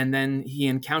Aeneas, and then he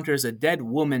encounters a dead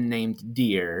woman named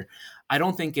Deer. I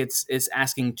don't think it's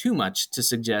asking too much to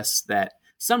suggest that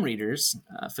some readers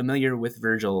familiar with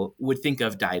Virgil would think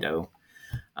of Dido.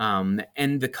 And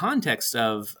the context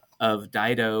of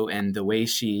Dido and the way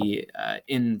she,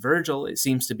 in Virgil, it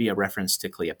seems to be a reference to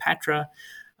Cleopatra,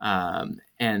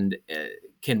 and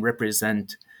can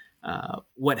represent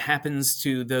what happens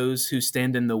to those who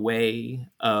stand in the way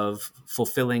of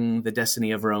fulfilling the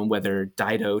destiny of Rome, whether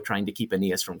Dido trying to keep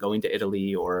Aeneas from going to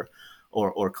Italy, or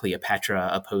Cleopatra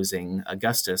opposing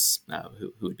Augustus,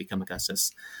 who would become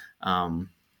Augustus.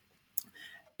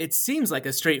 It seems like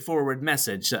a straightforward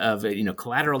message of,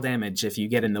 collateral damage if you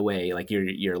get in the way, like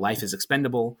your life is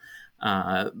expendable.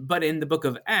 But in the book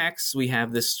of Acts, we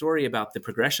have this story about the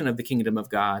progression of the kingdom of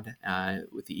God,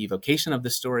 with the evocation of the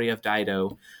story of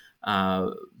Dido.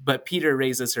 But Peter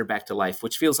raises her back to life,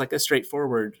 which feels like a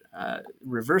straightforward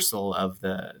reversal of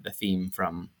the theme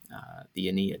from the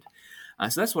Aeneid.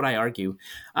 So that's what I argue.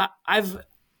 I've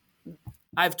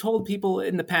told people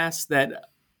in the past that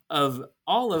of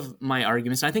all of my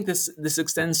arguments, I think this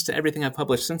extends to everything I've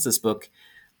published since this book,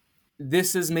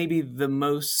 this is maybe the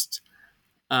most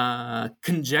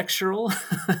conjectural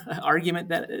argument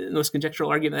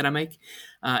that I make,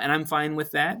 and I'm fine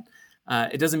with that.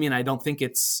 It doesn't mean I don't think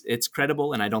it's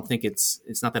credible, and I don't think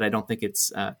it's not that I don't think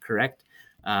it's correct,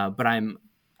 but I'm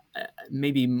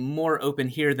maybe more open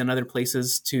here than other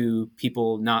places to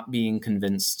people not being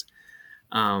convinced.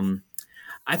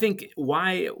 I think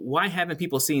why haven't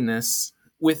people seen this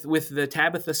with the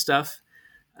Tabitha stuff?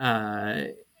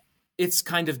 It's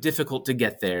kind of difficult to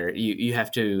get there. You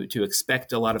have to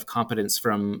expect a lot of competence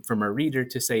from a reader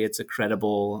to say it's a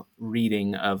credible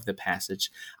reading of the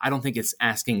passage. I don't think it's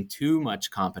asking too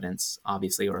much competence,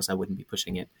 obviously, or else I wouldn't be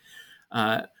pushing it.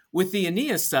 With the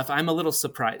Aeneas stuff, I'm a little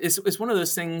surprised. It's one of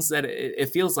those things that it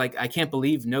feels like I can't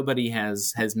believe nobody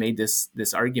has made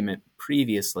this argument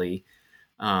previously.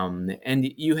 And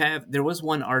there was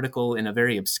one article in a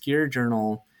very obscure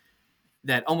journal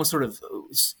that almost sort of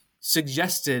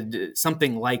suggested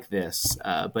something like this,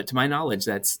 but to my knowledge,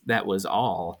 that was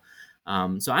all.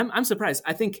 So I'm surprised.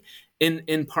 I think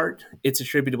in part it's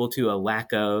attributable to a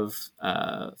lack of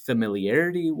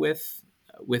familiarity with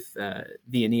the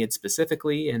Aeneid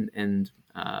specifically, and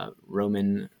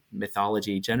Roman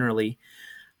mythology generally.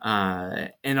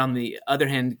 And on the other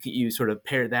hand, you sort of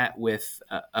pair that with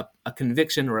a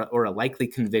conviction or a likely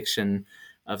conviction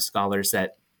of scholars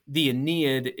that the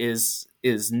Aeneid is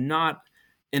not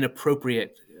an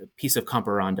appropriate piece of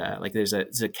comparanda. Like there's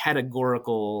a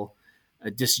categorical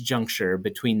disjuncture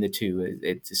between the two.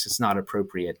 It's just not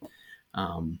appropriate.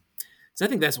 So I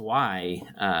think that's why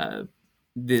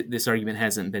this argument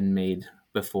hasn't been made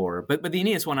before. But the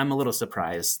Aeneas one, I'm a little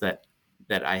surprised that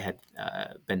I had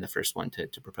been the first one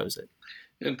to propose it.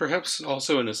 And perhaps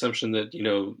also an assumption that,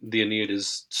 the Aeneid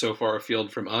is so far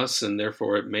afield from us, and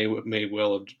therefore it may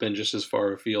well have been just as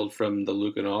far afield from the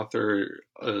Lukan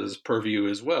author's purview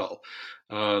as well.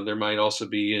 There might also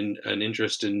be an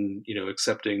interest in,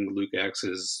 accepting Luke Acts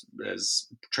as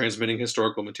transmitting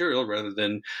historical material rather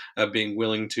than being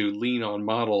willing to lean on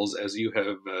models as you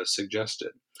have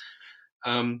suggested.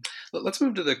 Let's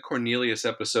move to the Cornelius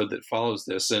episode that follows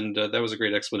this, and that was a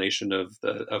great explanation of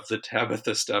the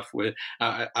Tabitha stuff.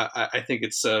 I think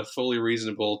it's fully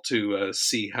reasonable to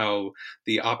see how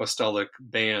the apostolic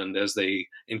band, as they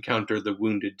encounter the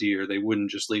wounded deer, they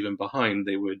wouldn't just leave him behind.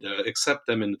 They would accept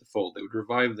them into the fold. They would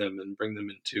revive them and bring them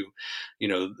into,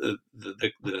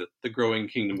 the growing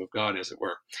kingdom of God, as it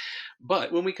were.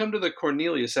 But when we come to the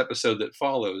Cornelius episode that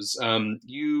follows,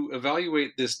 you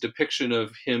evaluate this depiction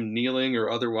of him kneeling or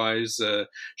otherwise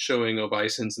showing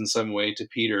obeisance in some way to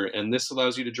Peter, and this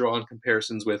allows you to draw on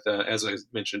comparisons with, as I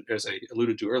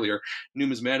alluded to earlier,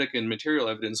 numismatic and material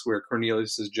evidence where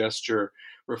Cornelius's gesture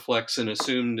reflects an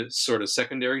assumed sort of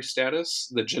secondary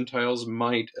status that Gentiles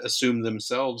might assume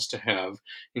themselves to have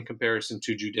in comparison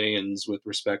to Judeans with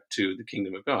respect to the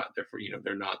kingdom of God. Therefore,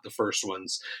 they're not the first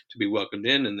ones to be welcomed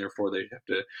in, and therefore they have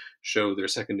to show their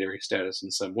secondary status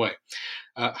in some way.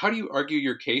 How do you argue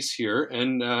your case here,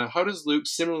 and how does Luke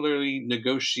similarly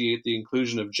negotiate the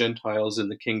inclusion of Gentiles in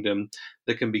the kingdom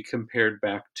that can be compared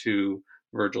back to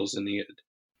Virgil's Aeneid?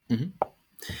 Mm-hmm.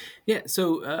 Yeah,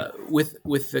 so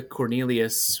with the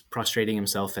Cornelius prostrating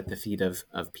himself at the feet of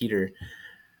Peter,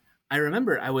 I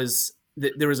remember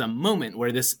there was a moment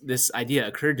where this idea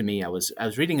occurred to me. I was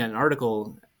reading an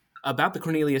article about the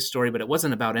Cornelius story, but it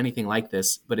wasn't about anything like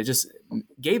this, but it just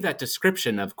gave that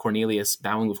description of Cornelius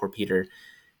bowing before Peter.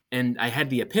 and I had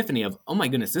the epiphany of, oh my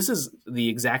goodness, this is the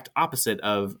exact opposite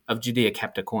of Judea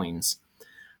Capta coins.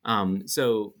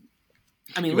 So,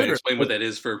 I mean, You might literally, explain what that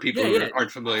is for people yeah, who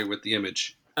aren't familiar with the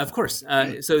image. of course.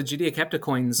 So Judea Capta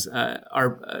coins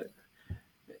are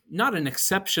not an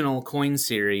exceptional coin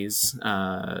series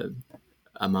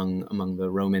among the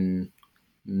Roman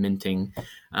minting,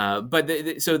 but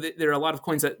there are a lot of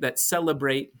coins that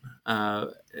celebrate,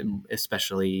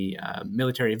 especially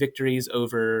military victories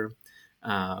over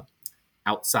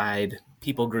outside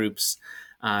people groups,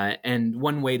 and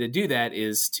one way to do that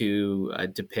is to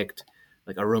depict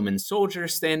like a Roman soldier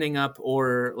standing up,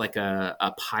 or like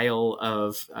a pile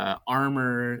of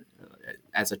armor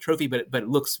as a trophy, but it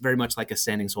looks very much like a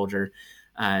standing soldier.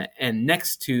 And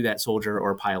next to that soldier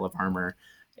or pile of armor,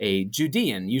 a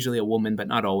Judean, usually a woman, but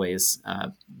not always,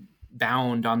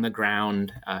 bound on the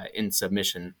ground in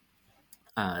submission.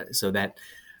 So that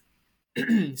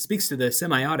speaks to the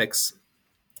semiotics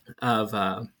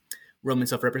of Roman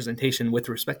self-representation with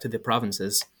respect to the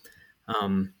provinces.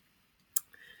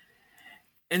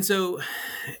 And so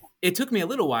it took me a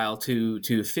little while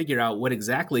to figure out what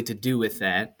exactly to do with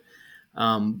that.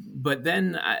 But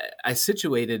then I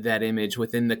situated that image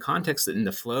within the context and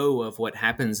the flow of what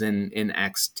happens in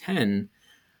Acts 10.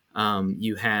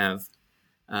 You have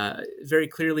very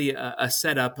clearly a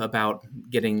setup about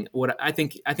getting what I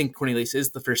think Cornelius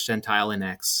is the first Gentile in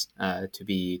Acts to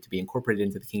be incorporated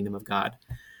into the kingdom of God.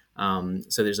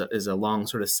 So there's a long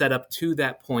sort of setup to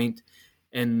that point,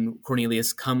 and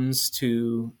Cornelius comes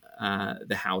to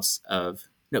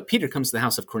Peter comes to the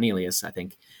house of Cornelius, I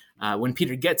think. When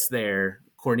Peter gets there,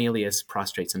 Cornelius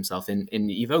prostrates himself and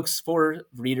evokes, for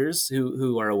readers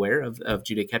who are aware of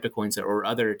Judea Capta coins or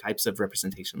other types of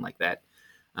representation like that,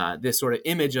 this sort of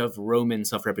image of Roman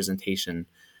self-representation,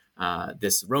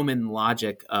 this Roman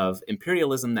logic of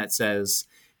imperialism that says,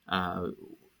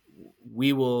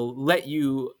 we will let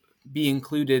you be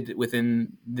included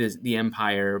within the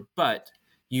empire, but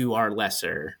you are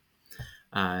lesser.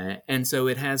 And so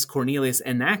it has Cornelius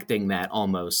enacting that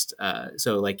almost.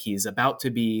 So like he's about to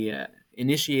be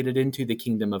initiated into the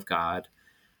kingdom of God,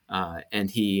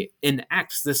 and he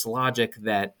enacts this logic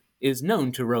that is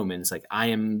known to Romans. Like, I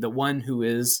am the one who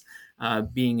is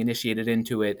being initiated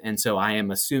into it, and so I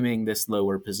am assuming this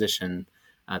lower position,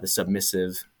 the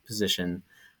submissive position.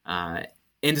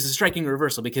 And it's a striking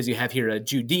reversal because you have here a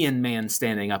Judean man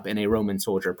standing up and a Roman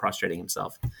soldier prostrating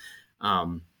himself.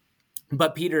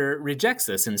 But Peter rejects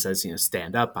this and says,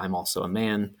 stand up, I'm also a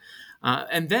man.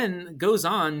 And then goes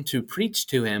on to preach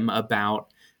to him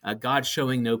about God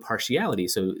showing no partiality.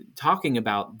 So talking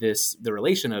about the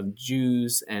relation of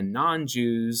Jews and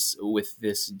non-Jews with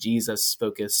this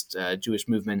Jesus-focused Jewish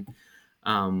movement.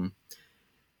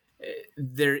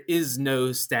 There is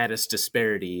no status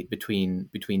disparity between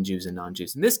Jews and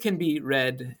non-Jews. And this can be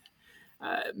read,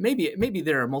 maybe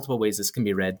there are multiple ways this can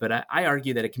be read, but I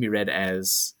argue that it can be read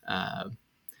as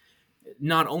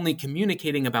not only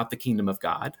communicating about the kingdom of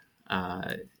God,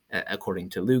 according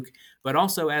to Luke, but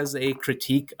also as a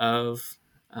critique of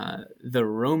the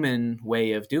Roman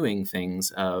way of doing things,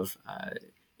 of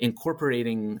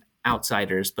incorporating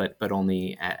outsiders, but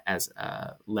only as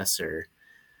lesser.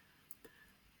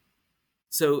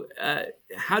 So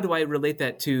how do I relate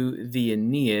that to the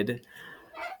Aeneid?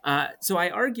 So I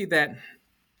argue that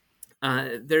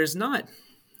there's not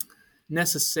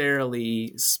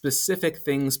necessarily specific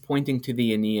things pointing to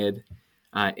the Aeneid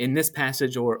in this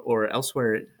passage or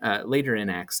elsewhere later in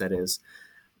Acts, that is.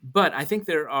 But I think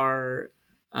there are,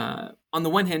 on the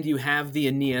one hand, you have the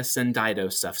Aeneas and Dido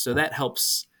stuff. So that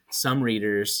helps some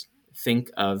readers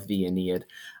think of the Aeneid.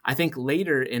 I think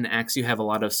later in Acts, you have a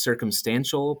lot of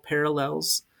circumstantial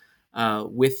parallels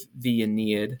with the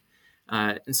Aeneid.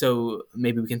 And so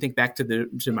maybe we can think back to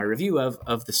my review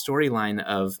of the storyline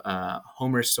of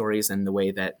Homer's stories and the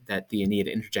way that the Aeneid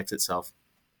interjects itself.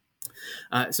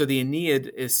 So the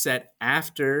Aeneid is set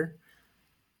after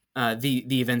the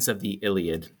events of the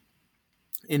Iliad.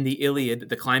 In the Iliad,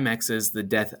 the climax is the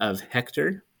death of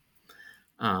Hector.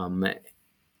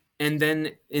 And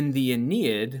then in the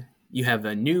Aeneid, you have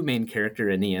a new main character,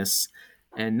 Aeneas,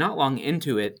 and not long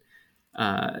into it,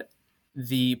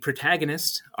 the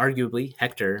protagonist, arguably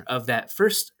Hector, of that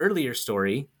first earlier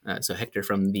story, so Hector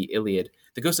from the Iliad,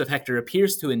 the ghost of Hector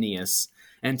appears to Aeneas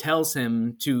and tells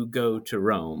him to go to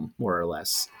Rome, more or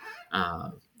less,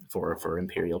 for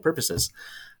imperial purposes.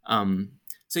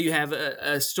 So you have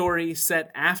a story set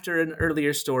after an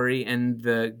earlier story, and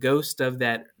the ghost of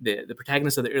that, the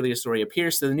protagonist of the earlier story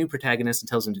appears to the new protagonist and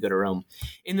tells him to go to Rome.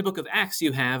 In the book of Acts,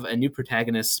 you have a new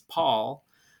protagonist, Paul,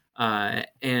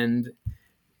 and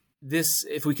this,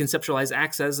 if we conceptualize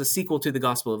Acts as a sequel to the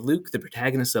Gospel of Luke, the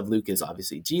protagonist of Luke is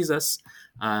obviously Jesus,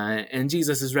 and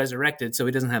Jesus is resurrected, so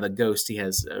he doesn't have a ghost, he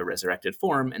has a resurrected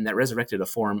form, and that resurrected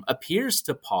form appears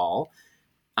to Paul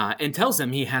and tells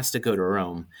him he has to go to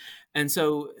Rome. And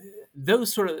so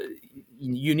those sort of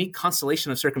unique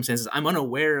constellation of circumstances, I'm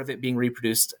unaware of it being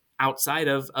reproduced outside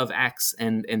of Acts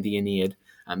and the Aeneid.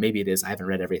 Maybe it is, I haven't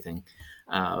read everything.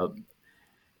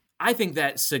 I think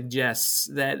that suggests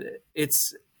that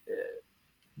it's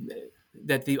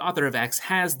that the author of Acts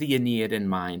has the Aeneid in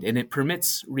mind, and it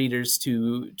permits readers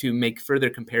to make further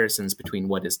comparisons between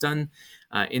what is done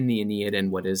in the Aeneid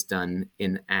and what is done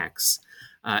in Acts.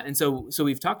 And so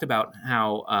we've talked about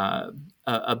how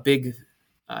a big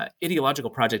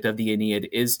ideological project of the Aeneid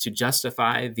is to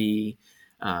justify the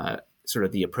sort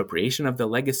of the appropriation of the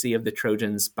legacy of the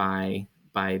Trojans by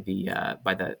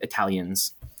the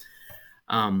Italians.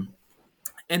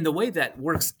 And the way that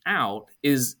works out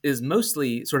is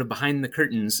mostly sort of behind the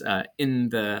curtains in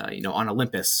the, on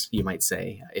Olympus, you might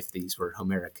say, if these were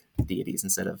Homeric deities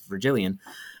instead of Virgilian.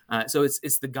 So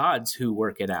it's the gods who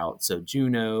work it out. So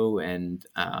Juno and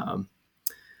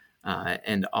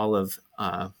all of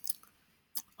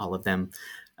them.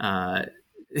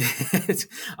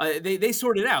 They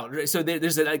sort it out. So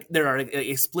there are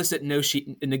explicit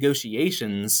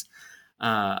negotiations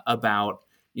about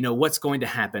what's going to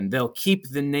happen. They'll keep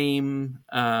the name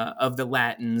of the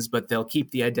Latins, but they'll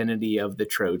keep the identity of the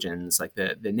Trojans. Like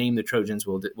the name the Trojans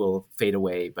will fade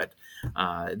away, but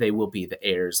they will be the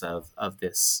heirs of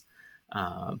this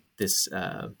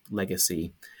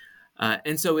legacy.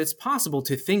 And so it's possible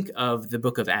to think of the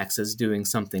Book of Acts as doing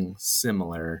something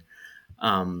similar.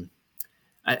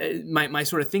 My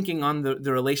sort of thinking on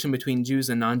the relation between Jews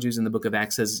and non-Jews in the Book of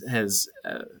Acts has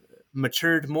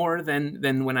matured more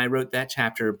than when I wrote that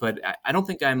chapter, but I don't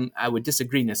think I would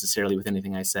disagree necessarily with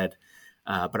anything I said,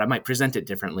 but I might present it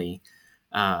differently.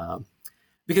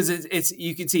 Because it's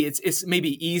you can see it's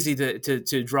maybe easy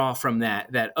to draw from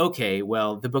that okay,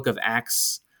 well, the Book of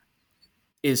Acts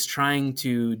is trying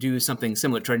to do something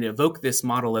similar, trying to evoke this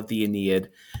model of the Aeneid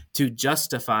to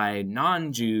justify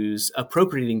non-Jews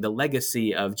appropriating the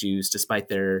legacy of Jews despite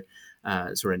their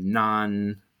sort of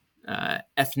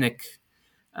non-ethnic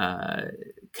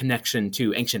connection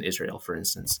to ancient Israel, for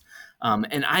instance.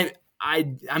 And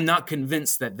I'm not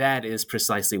convinced that is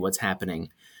precisely what's happening.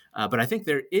 But I think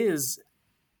there is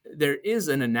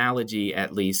an analogy,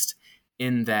 at least,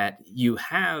 in that you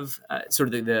have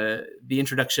sort of the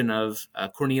introduction of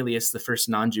Cornelius, the first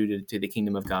non-Jew to the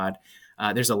kingdom of God.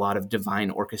 There's a lot of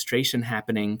divine orchestration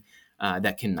happening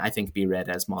that can, I think, be read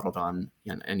as modeled on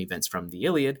events from the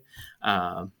Iliad.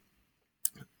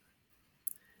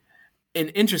 And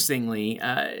interestingly,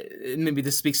 maybe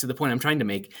this speaks to the point I'm trying to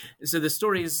make. So the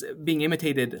stories being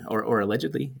imitated, or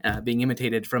allegedly being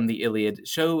imitated from the Iliad,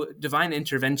 show divine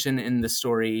intervention in the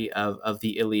story of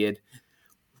the Iliad,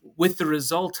 with the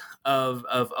result of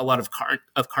a lot of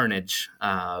carnage.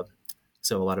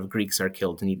 So a lot of Greeks are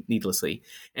killed needlessly,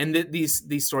 and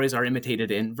these stories are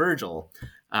imitated in Virgil.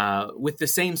 With the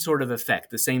same sort of effect,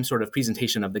 the same sort of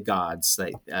presentation of the gods.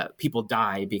 Like people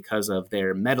die because of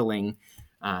their meddling,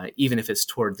 even if it's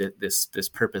toward this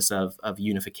purpose of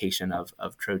unification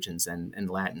of Trojans and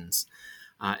Latins.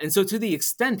 And so to the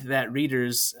extent that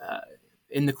readers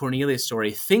in the Cornelius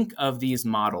story think of these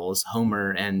models,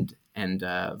 Homer and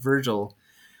Virgil,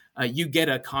 you get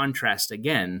a contrast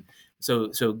again.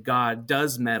 So God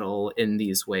does meddle in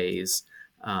these ways,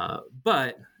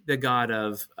 but the God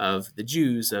of the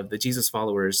Jews, of the Jesus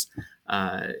followers,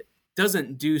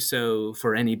 doesn't do so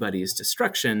for anybody's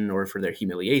destruction or for their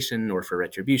humiliation or for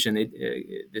retribution.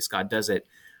 This God does it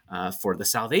for the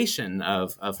salvation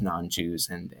of non-Jews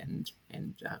and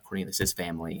Cornelius'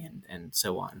 family and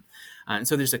so on. And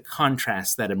so there's a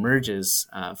contrast that emerges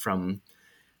from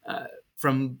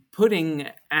putting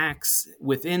Acts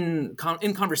in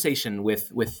conversation with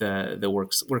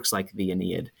the works like the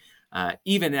Aeneid,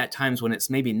 even at times when it's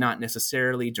maybe not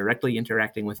necessarily directly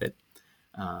interacting with it.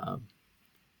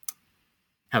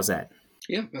 How's that?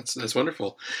 Yeah, that's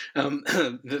wonderful.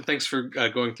 Thanks for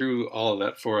going through all of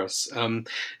that for us.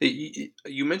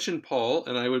 You mentioned Paul,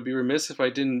 and I would be remiss if I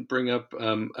didn't bring up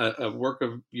a work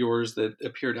of yours that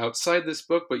appeared outside this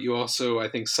book, but you also, I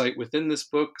think, cite within this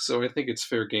book, so I think it's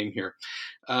fair game here.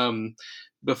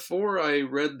 Before I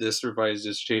read this revised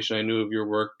dissertation, I knew of your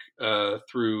work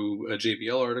through a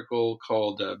JBL article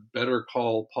called Better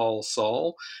Call Paul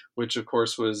Saul, which, of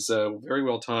course, was very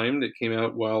well timed. It came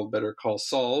out while Better Call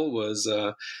Saul was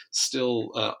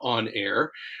still on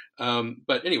air.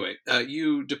 But anyway,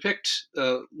 you depict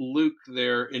Luke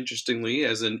there interestingly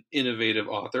as an innovative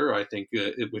author, I think,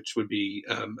 which would be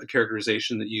a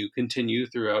characterization that you continue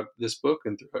throughout this book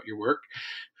and throughout your work,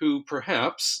 who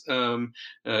perhaps,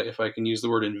 if I can use the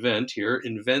word invent here,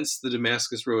 invents the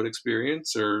Damascus Road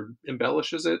experience or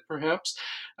embellishes it, perhaps.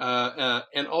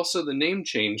 And also the name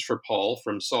change for Paul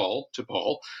from Saul to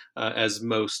Paul, as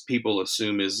most people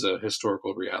assume is a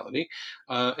historical reality.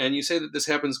 And you say that this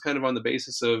happens kind of on the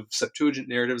basis of Septuagint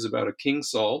narratives about a King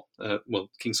Saul,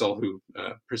 King Saul who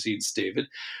precedes David,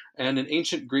 and an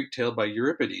ancient Greek tale by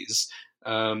Euripides.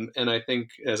 And I think,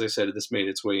 as I said, this made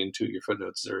its way into your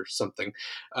footnotes or something.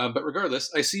 But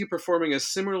regardless, I see you performing a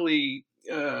similarly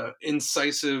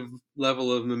incisive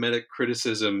level of mimetic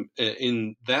criticism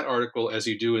in that article as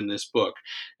you do in this book.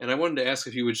 And I wanted to ask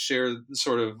if you would share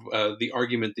sort of the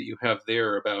argument that you have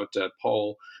there about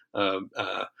Paul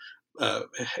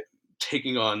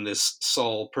taking on this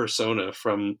Saul persona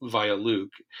from via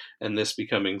Luke, and this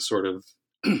becoming sort of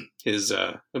his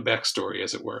backstory,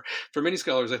 as it were. For many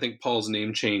scholars, I think Paul's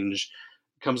name change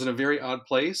comes in a very odd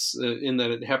place in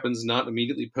that it happens not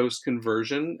immediately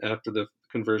post-conversion after the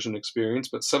conversion experience,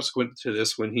 but subsequent to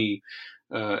this when he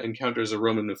encounters a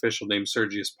Roman official named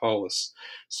Sergius Paulus.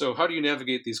 So how do you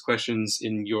navigate these questions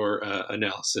in your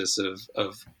analysis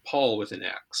of Paul within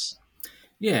Acts?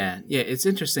 Yeah, it's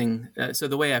interesting. So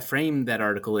the way I framed that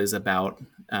article is about,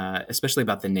 especially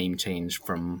about the name change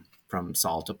from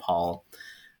Saul to Paul,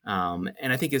 and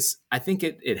I think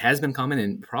it has been common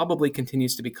and probably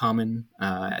continues to be common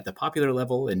at the popular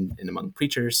level and among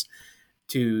preachers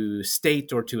to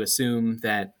state or to assume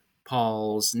that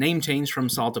Paul's name changed from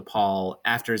Saul to Paul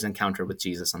after his encounter with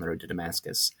Jesus on the road to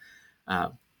Damascus.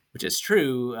 Which is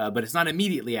true, but it's not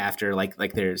immediately after,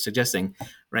 like they're suggesting,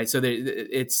 right? So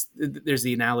there's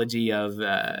the analogy of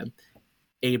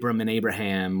Abram and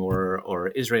Abraham, or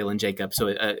Israel and Jacob.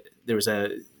 So there was a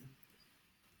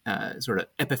sort of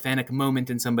epiphanic moment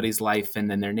in somebody's life,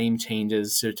 and then their name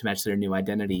changes to match their new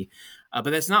identity.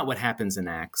 But that's not what happens in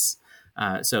Acts.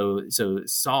 So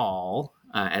Saul,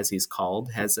 as he's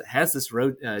called, has this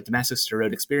Damascus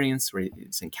road experience where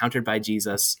he's encountered by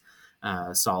Jesus.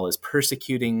 Saul is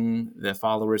persecuting the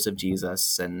followers of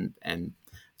Jesus, and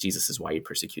Jesus is, why are you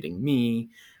persecuting me?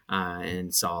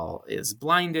 And Saul is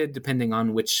blinded, depending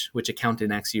on which account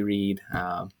in Acts you read,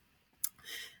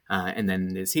 and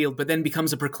then is healed, but then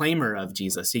becomes a proclaimer of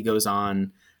Jesus. He goes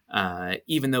on,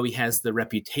 even though he has the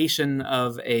reputation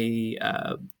of a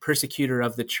persecutor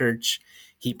of the church,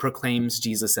 he proclaims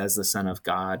Jesus as the Son of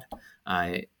God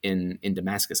in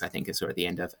Damascus, I think is sort of the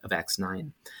end of Acts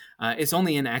 9. It's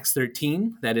only in Acts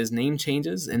 13 that his name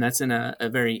changes, and that's in a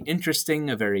very interesting,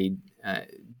 a very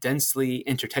densely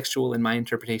intertextual, in my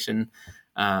interpretation,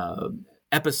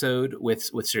 episode with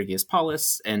Sergius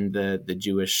Paulus and the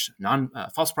Jewish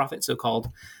false prophet, so-called,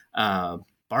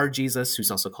 Bar Jesus, who's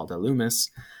also called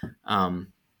Elumus.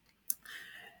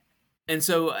 And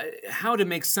so how to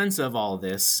make sense of all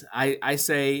this, I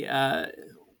say,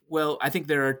 well, I think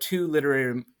there are two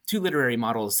literary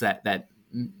models that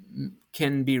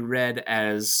can be read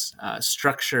as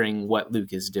structuring what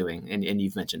Luke is doing, and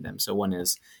you've mentioned them. So one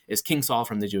is King Saul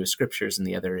from the Jewish scriptures, and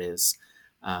the other is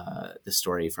the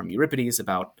story from Euripides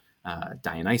about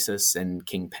Dionysus and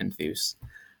King Pentheus.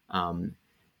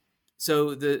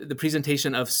 So the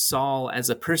presentation of Saul as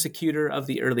a persecutor of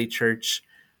the early church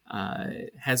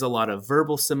has a lot of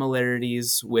verbal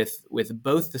similarities with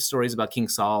both the stories about King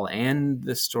Saul and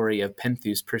the story of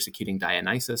Pentheus persecuting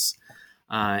Dionysus.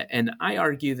 And I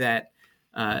argue that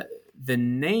the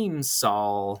name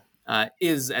Saul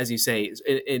is, as you say,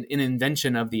 an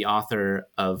invention of the author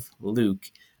of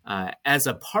Luke as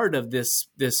a part of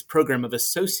this program of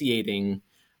associating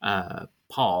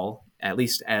Paul, at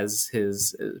least as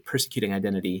his persecuting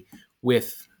identity,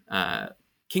 with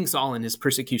King Saul and his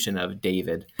persecution of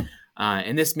David.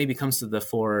 And this maybe comes to the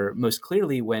fore most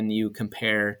clearly when you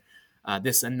compare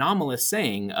this anomalous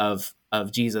saying of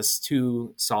Jesus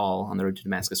to Saul on the road to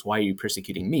Damascus, why are you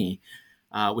persecuting me?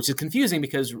 Which is confusing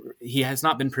because he has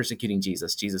not been persecuting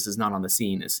Jesus. Jesus is not on the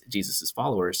scene as Jesus'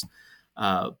 followers.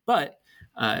 But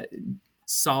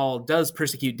Saul does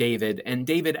persecute David, and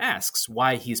David asks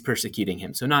why he's persecuting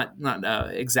him. So not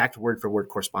exact word for word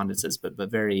correspondences, but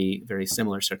very, very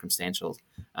similar circumstantial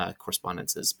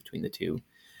correspondences between the two.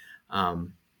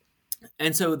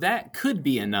 And so that could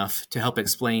be enough to help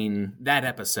explain that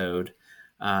episode,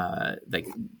 like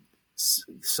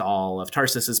Saul of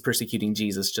Tarsus is persecuting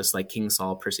Jesus just like King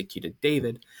Saul persecuted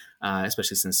David,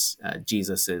 especially since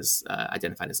Jesus is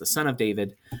identified as the son of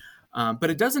David. But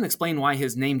it doesn't explain why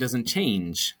his name doesn't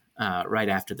change right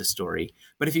after the story.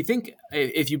 But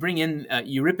if you bring in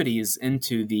Euripides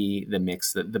into the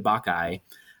mix, the Bacchae,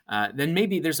 then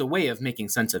maybe there's a way of making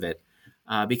sense of it.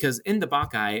 Because in the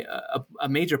Bacchae, a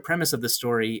major premise of the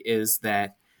story is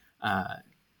that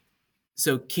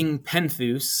so King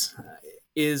Pentheus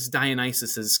is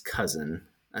Dionysus's cousin.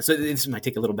 So this might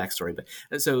take a little backstory,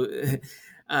 but so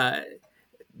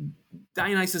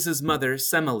Dionysus's mother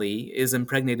Semele is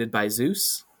impregnated by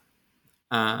Zeus,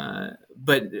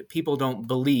 but people don't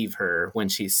believe her when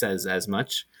she says as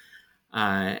much.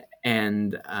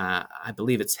 And I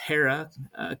believe it's Hera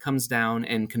comes down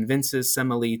and convinces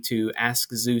Semele to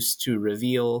ask Zeus to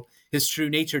reveal his true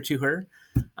nature to her,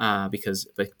 because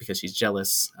she's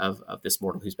jealous of this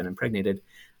mortal who's been impregnated.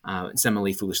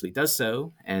 Semele foolishly does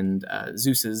so, and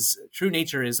Zeus's true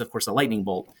nature is, of course, a lightning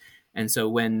bolt. And so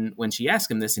when she asks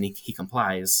him this and he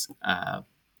complies,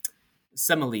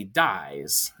 Semele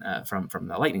dies from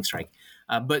the lightning strike.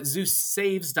 But Zeus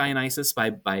saves Dionysus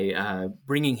by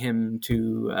bringing him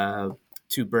to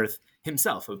birth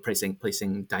himself, of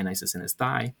placing Dionysus in his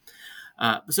thigh.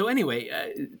 So anyway,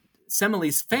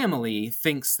 Semele's family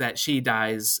thinks that she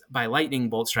dies by lightning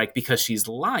bolt strike because she's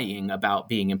lying about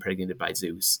being impregnated by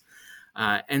Zeus.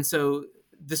 And so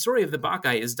the story of the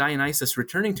Bacchae is Dionysus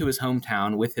returning to his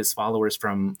hometown with his followers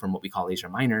from what we call Asia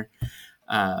Minor,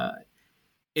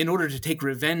 in order to take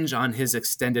revenge on his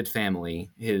extended family,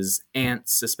 his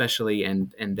aunts especially,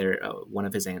 and their one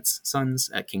of his aunt's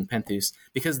sons, King Pentheus,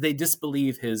 because they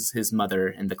disbelieve his mother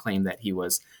and the claim that he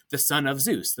was the son of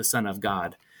Zeus, the son of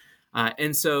God.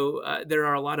 And so there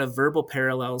are a lot of verbal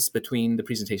parallels between the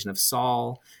presentation of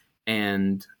Saul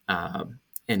and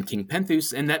King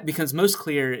Pentheus, and that becomes most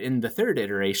clear in the third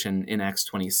iteration in Acts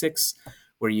 26,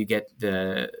 where you get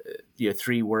the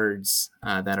three words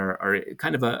that are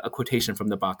kind of a quotation from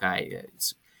the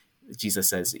Bacchae. Jesus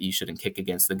says you shouldn't kick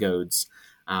against the goads,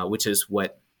 which is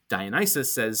what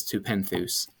Dionysus says to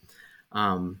Pentheus.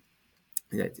 I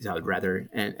would rather,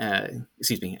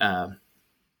 excuse me, I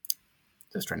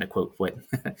was trying to quote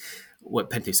what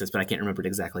Pentheus says, but I can't remember it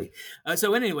exactly.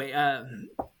 So anyway,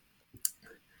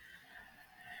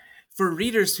 for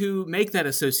readers who make that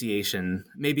association,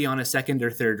 maybe on a second or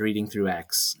third reading through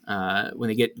Acts, when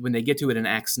they get to it in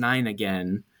Acts 9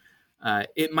 again,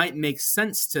 it might make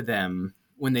sense to them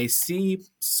when they see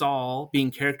Saul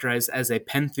being characterized as a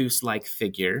Pentheus-like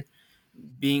figure,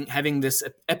 having this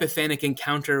epiphanic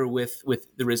encounter with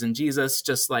the risen Jesus,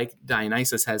 just like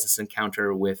Dionysus has this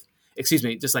encounter with,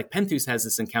 just like Pentheus has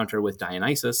this encounter with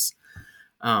Dionysus.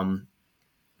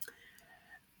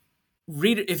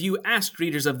 If you asked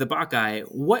readers of the Bacchae,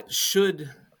 what should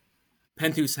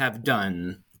Pentheus have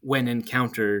done when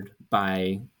encountered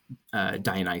by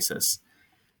Dionysus?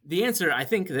 The answer, I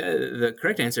think, the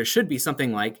correct answer should be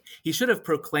something like, he should have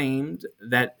proclaimed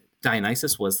that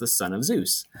Dionysus was the son of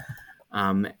Zeus.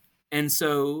 And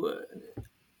so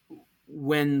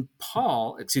when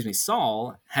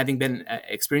Saul, having been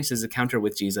experienced his encounter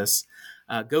with Jesus,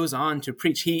 goes on to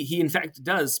preach, he in fact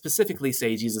does specifically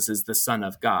say Jesus is the Son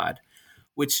of God,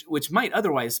 which might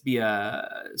otherwise be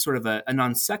a sort of a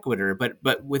non sequitur,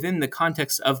 but within the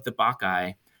context of the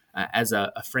Bacchae as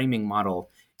a framing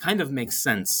model, kind of makes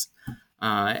sense.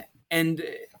 And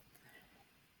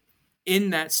in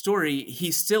that story,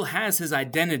 he still has his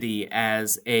identity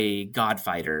as a God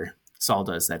fighter. Saul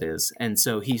does, that is. And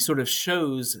so he sort of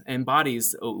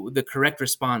embodies the correct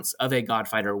response of a God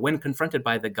fighter when confronted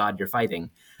by the God you're fighting,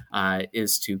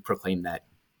 is to proclaim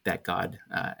that God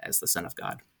as the Son of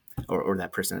God, or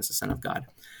that person as the Son of God.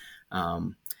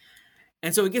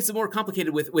 And so it gets more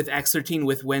complicated with Acts 13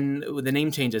 with when the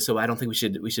name changes. So I don't think we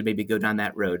should maybe go down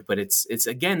that road. But it's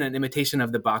again an imitation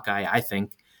of the Bacchae, I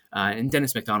think. And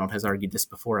Dennis MacDonald has argued this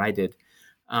before I did.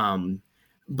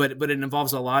 But it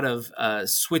involves a lot of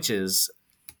switches.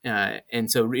 And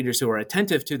so readers who are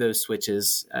attentive to those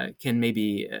switches can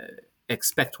maybe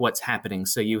expect what's happening.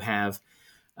 So you have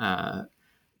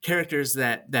characters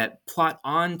that plot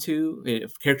onto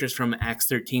characters from Acts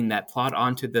 13 that plot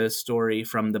onto the story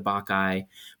from the Bacchae,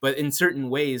 but in certain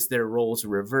ways their roles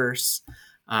reverse.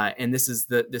 And this is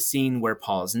the scene where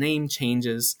Paul's name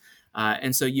changes.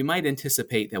 And so you might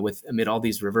anticipate that amid all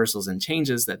these reversals and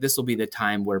changes, that this will be the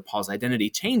time where Paul's identity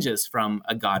changes from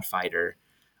a God fighter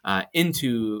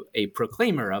into a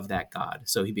proclaimer of that God.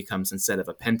 So he becomes, instead of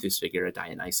a Pentheus figure, a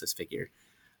Dionysus figure,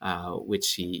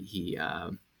 which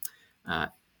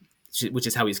which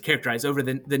is how he's characterized over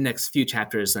the next few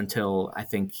chapters until I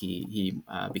think he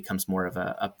becomes more of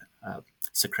a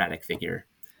Socratic figure,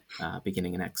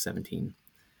 beginning in Acts 17.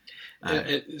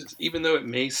 Even though it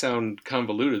may sound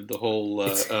convoluted, the whole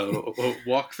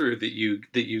walkthrough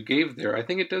that you gave there, I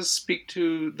think it does speak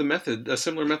to the method, a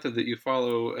similar method that you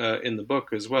follow in the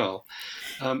book as well.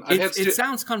 It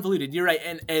sounds convoluted. You're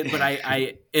right, but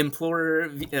I implore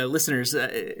listeners.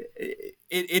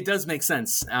 It does make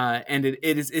sense, and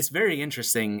it's very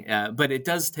interesting. But it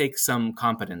does take some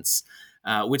competence,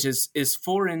 which is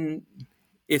foreign.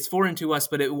 It's foreign to us,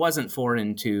 but it wasn't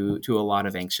foreign to a lot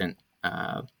of ancient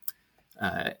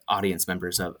audience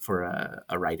members for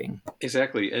a writing.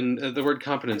 Exactly. And the word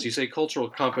competence, you say cultural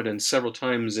competence several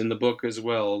times in the book as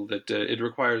well, that it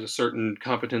requires a certain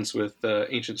competence with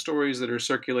ancient stories that are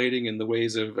circulating in the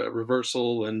ways of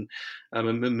reversal and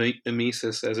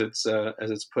mimesis, as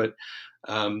it's put.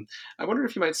 I wonder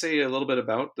if you might say a little bit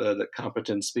about the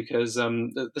competence, because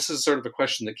this is sort of a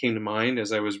question that came to mind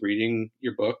as I was reading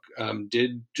your book.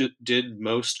 Did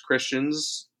most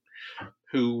Christians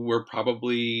who were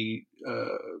probably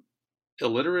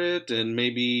illiterate and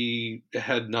maybe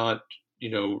had not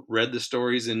read the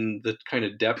stories in the kind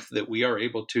of depth that we are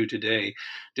able to today,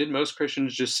 did most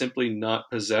Christians just simply not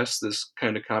possess this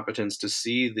kind of competence to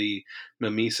see the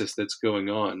mimesis that's going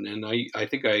on? And I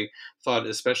think I thought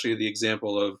especially of the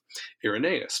example of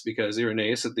Irenaeus, because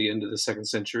Irenaeus at the end of the 2nd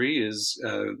century is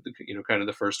kind of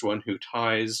the first one who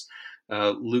ties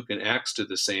Luke and Acts to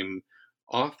the same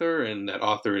author, and that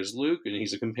author is Luke, and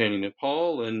he's a companion of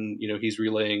Paul, and he's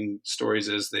relaying stories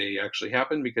as they actually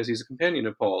happen because he's a companion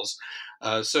of Paul's.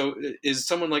 So is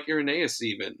someone like Irenaeus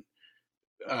even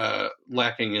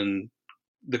lacking in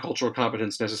the cultural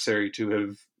competence necessary to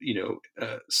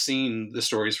have seen the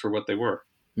stories for what they were?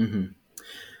 Mm-hmm.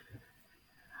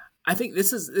 I think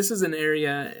this is an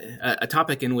area, a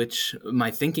topic in which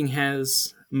my thinking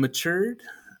has matured.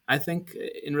 I think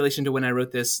in relation to when I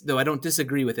wrote this, though I don't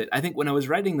disagree with it. I think when I was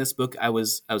writing this book, I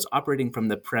was operating from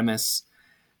the premise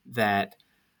that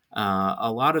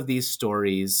a lot of these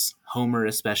stories, Homer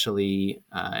especially,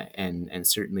 and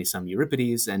certainly some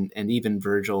Euripides and even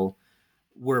Virgil,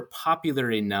 were popular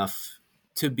enough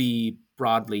to be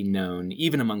broadly known,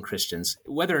 even among Christians.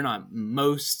 Whether or not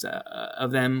most of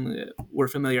them were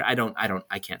familiar,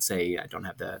 I can't say. I don't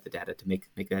have the data to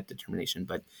make that determination.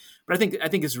 But I think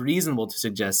it's reasonable to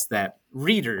suggest that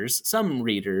some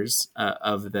readers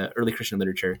of the early Christian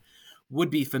literature, would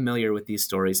be familiar with these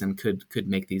stories and could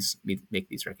make these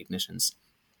recognitions.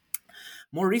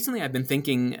 More recently, I've been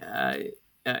thinking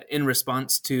in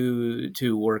response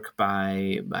to work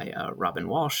by Robin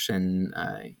Walsh and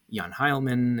Jan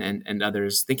Heilman and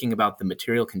others, thinking about the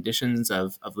material conditions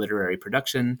of literary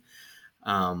production,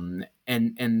 and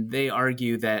they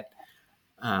argue that,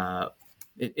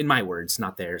 in my words,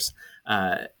 not theirs,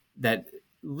 that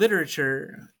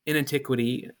literature in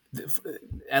antiquity,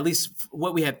 at least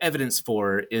what we have evidence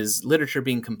for, is literature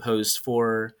being composed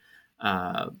for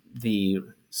the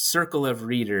circle of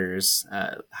readers,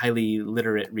 highly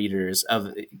literate readers,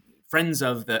 of friends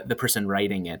of the person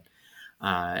writing it.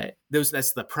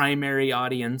 That's the primary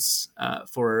audience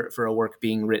for a work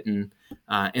being written,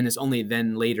 and is only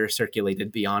then later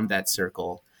circulated beyond that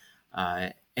circle.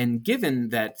 And given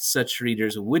that such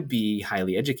readers would be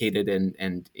highly educated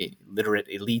and literate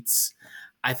elites,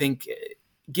 I think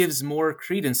gives more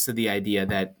credence to the idea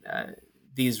that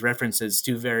these references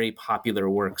to very popular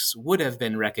works would have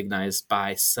been recognized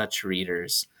by such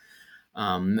readers.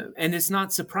 And it's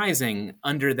not surprising,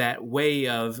 under that way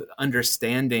of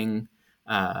understanding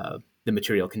the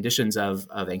material conditions of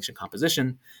ancient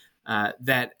composition,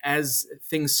 that as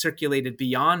things circulated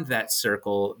beyond that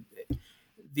circle,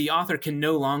 the author can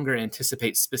no longer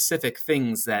anticipate specific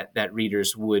things that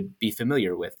readers would be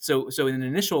familiar with. So in an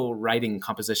initial writing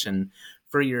composition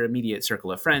for your immediate circle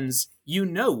of friends,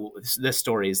 the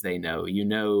stories they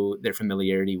know, their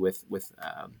familiarity with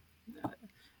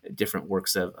different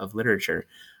works of literature.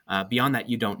 Beyond that,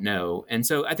 you don't know. And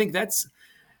so I think that's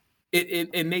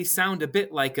it may sound a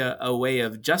bit like a way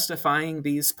of justifying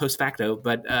these post facto,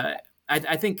 but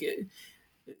I think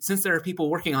since there are people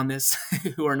working on this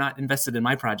who are not invested in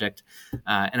my project,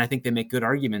 and I think they make good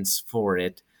arguments for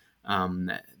it,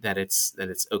 that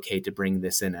it's okay to bring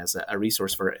this in as a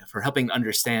resource for helping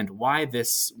understand why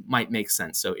this might make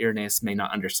sense. So Irenaeus may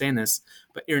not understand this,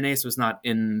 but Irenaeus was not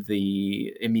in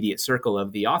the immediate circle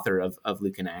of the author of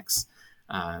Luke and Acts,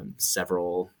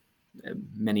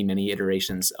 many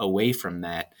iterations away from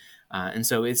that. And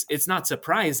so it's not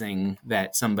surprising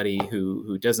that somebody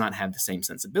who does not have the same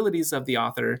sensibilities of the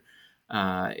author,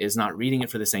 is not reading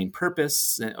it for the same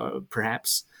purpose,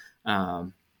 perhaps,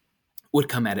 would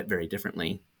come at it very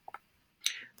differently.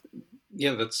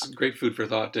 Yeah, that's great food for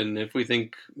thought. And if we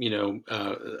think,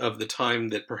 of the time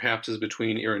that perhaps is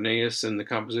between Irenaeus and the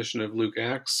composition of Luke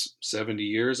Acts, 70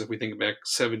 years, if we think back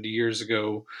 70 years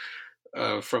ago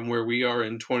from where we are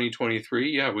in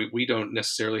 2023, yeah, we don't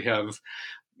necessarily have.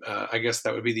 I guess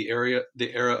that would be the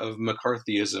era of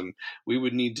McCarthyism. We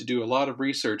would need to do a lot of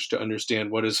research to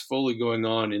understand what is fully going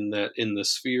on in the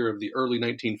sphere of the early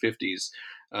 1950s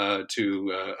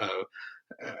to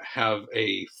have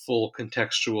a full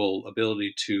contextual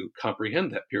ability to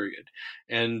comprehend that period.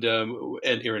 And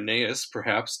Irenaeus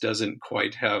perhaps doesn't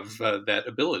quite have that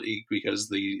ability because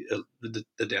the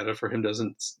data for him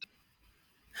doesn't.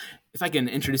 If I can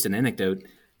introduce an anecdote,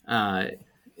 uh,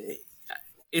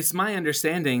 it's my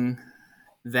understanding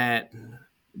that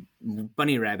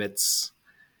bunny rabbits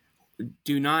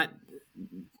do not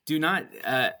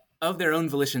of their own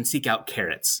volition seek out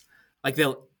carrots. Like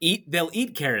they'll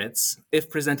eat carrots if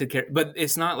presented but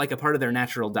it's not like a part of their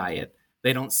natural diet.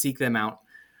 They don't seek them out.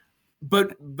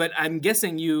 But I'm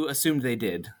guessing you assumed they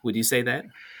did. Would you say that?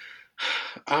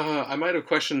 I might have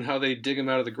questioned how they dig them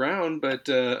out of the ground, but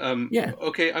Yeah.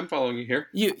 okay, I'm following you here.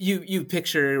 You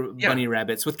picture bunny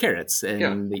rabbits with carrots,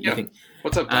 and you think,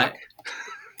 "What's up, Doc?"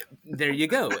 There you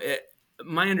go.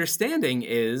 My understanding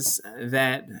is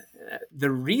that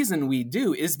the reason we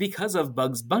do is because of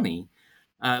Bugs Bunny.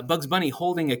 Bugs Bunny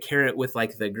holding a carrot with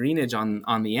like the greenage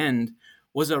on the end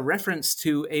was a reference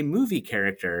to a movie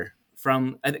character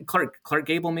from Clark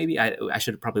Gable. Maybe I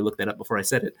should have probably looked that up before I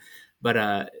said it.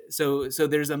 But so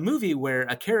there's a movie where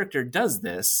a character does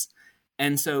this,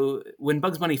 and so when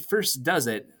Bugs Bunny first does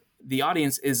it, the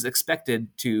audience is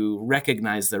expected to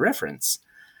recognize the reference.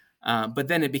 But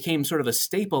then it became sort of a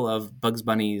staple of Bugs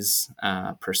Bunny's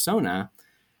persona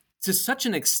to such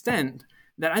an extent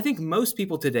that I think most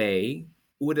people today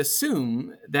would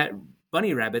assume that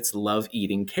bunny rabbits love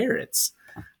eating carrots.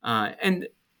 And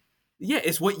yeah,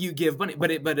 it's what you give bunny,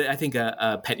 but I think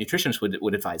a pet nutritionist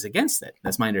would advise against it.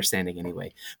 That's my understanding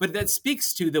anyway. But that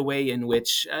speaks to the way in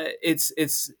which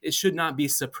it should not be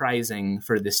surprising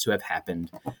for this to have happened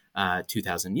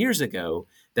 2,000 years ago.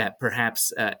 That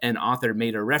perhaps an author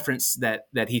made a reference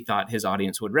that he thought his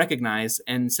audience would recognize,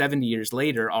 and 70 years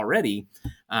later already,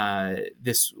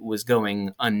 this was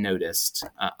going unnoticed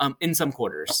in some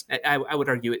quarters. I would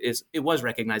argue it was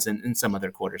recognized in some other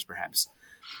quarters, perhaps,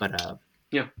 but.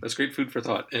 Yeah, that's great food for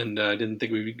thought, and I didn't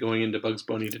think we'd be going into Bugs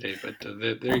Bunny today, but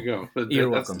there you go. But You're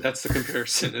welcome. That's the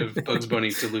comparison of Bugs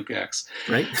Bunny to Luke Acts,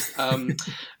 right?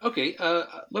 Okay,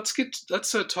 let's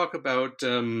talk about.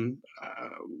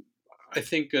 I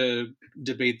think a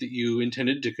debate that you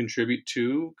intended to contribute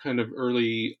to kind of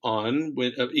early on,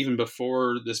 when even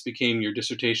before this became your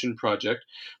dissertation project.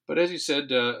 But as you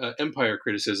said, empire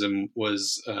criticism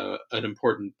was an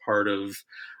important part of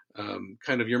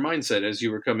kind of your mindset as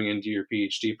you were coming into your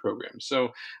PhD program.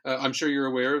 So I'm sure you're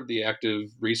aware of the active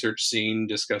research scene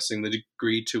discussing the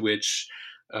degree to which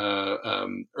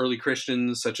early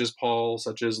Christians, such as Paul,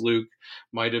 such as Luke,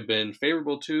 might have been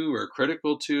favorable to or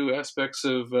critical to aspects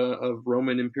of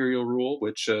Roman imperial rule,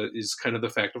 which is kind of the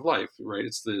fact of life, right?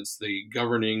 It's the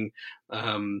governing,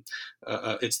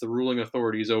 it's the ruling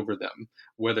authorities over them,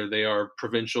 whether they are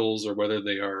provincials or whether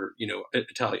they are,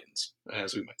 Italians,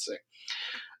 as we might say.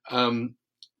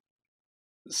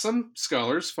 Some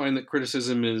scholars find that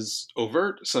criticism is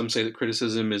overt. Some say that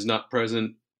criticism is not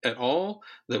present at all,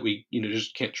 that we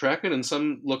just can't track it. And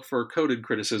some look for coded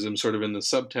criticism sort of in the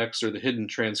subtext or the hidden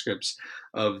transcripts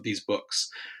of these books.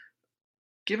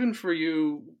 Given for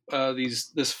you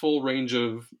this full range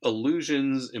of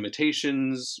allusions,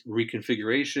 imitations,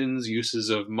 reconfigurations, uses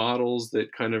of models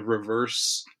that kind of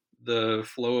reverse the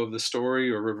flow of the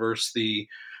story or reverse the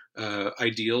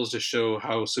ideals to show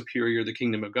how superior the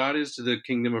kingdom of God is to the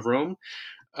kingdom of Rome.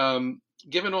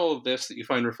 Given all of this that you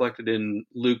find reflected in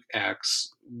Luke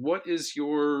Acts, what is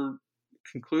your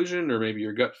conclusion or maybe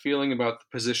your gut feeling about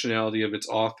the positionality of its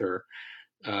author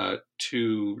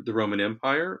to the Roman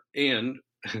Empire? And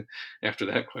after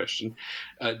that question,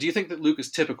 do you think that Luke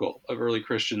is typical of early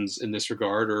Christians in this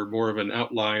regard, or more of an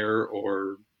outlier,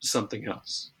 or something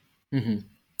else? Mm-hmm.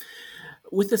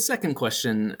 With the second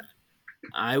question,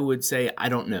 I would say I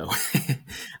don't know.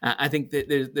 I think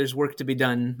that there's work to be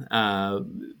done.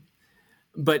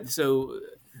 But so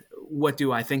what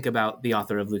do I think about the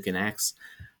author of Luke and Acts?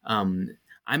 I'm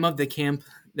of the camp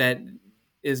that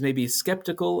is maybe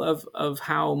skeptical of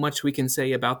how much we can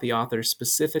say about the author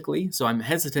specifically. So I'm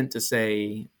hesitant to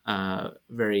say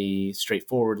very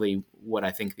straightforwardly what I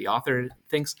think the author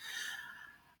thinks.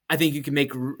 I think you can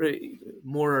make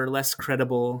more or less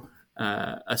credible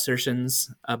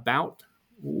assertions about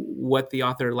what the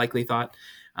author likely thought.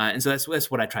 And so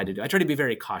that's what I try to do. I try to be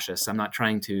very cautious. I'm not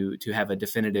trying to have a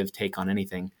definitive take on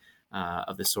anything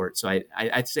of the sort. So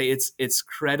I'd say it's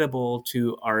credible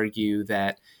to argue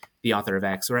that the author of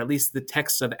Acts, or at least the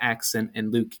text of Acts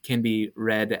and Luke, can be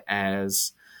read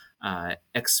as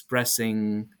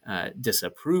expressing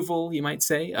disapproval, you might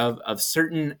say, of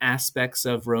certain aspects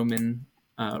of Roman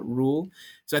rule.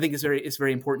 So I think it's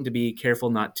very important to be careful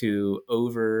not to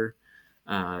over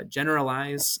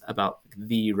generalize about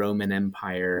the Roman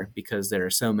Empire, because there are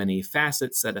so many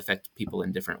facets that affect people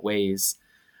in different ways.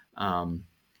 And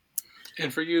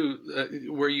for you,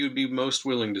 where you'd be most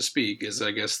willing to speak is,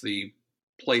 I guess, the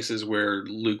places where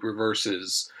Luke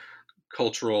reverses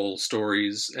cultural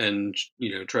stories and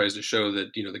tries to show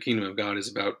that the kingdom of God is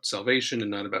about salvation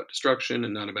and not about destruction,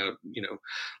 and not about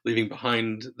leaving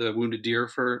behind the wounded deer,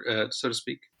 for so to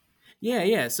speak.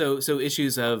 Yeah. So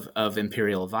issues of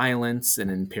imperial violence and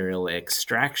imperial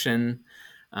extraction.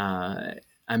 I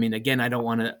mean, again, I don't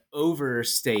want to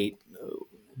overstate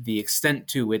the extent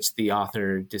to which the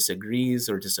author disagrees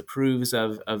or disapproves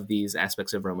of these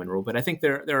aspects of Roman rule, but I think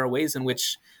there are ways in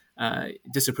which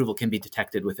disapproval can be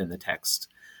detected within the text.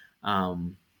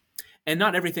 And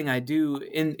not everything I do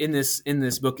in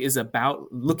this book is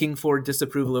about looking for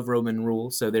disapproval of Roman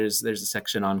rule. So there's a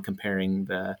section on comparing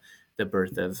the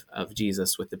birth of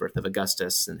Jesus with the birth of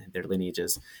Augustus and their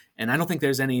lineages, and I don't think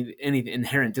there's any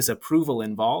inherent disapproval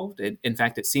involved. In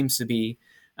fact, it seems to be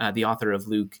the author of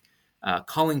Luke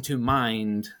calling to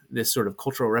mind this sort of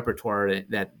cultural repertoire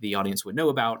that the audience would know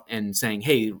about, and saying,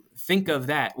 "Hey, think of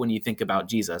that when you think about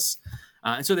Jesus."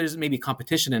 And so there's maybe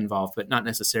competition involved, but not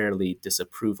necessarily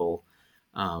disapproval.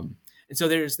 And so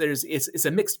it's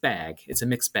a mixed bag. It's a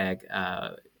mixed bag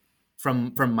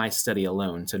from my study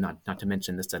alone. So not to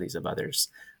mention the studies of others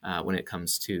when it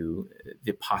comes to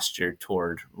the posture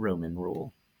toward Roman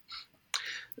rule.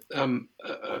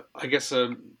 I guess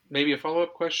maybe a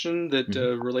follow-up question that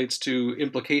relates to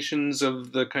implications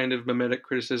of the kind of mimetic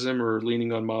criticism or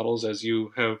leaning on models as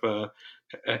you have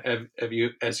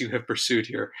pursued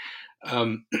here.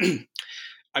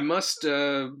 I must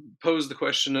pose the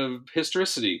question of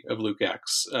historicity of Luke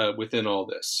Acts within all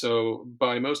this. So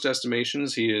by most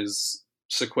estimations, he is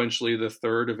sequentially the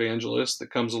third evangelist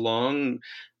that comes along,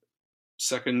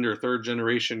 second or third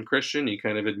generation Christian. He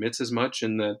kind of admits as much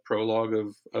in that prologue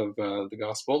of the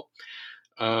gospel.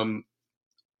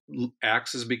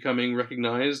 Acts is becoming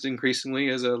recognized increasingly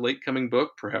as a late coming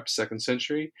book, perhaps second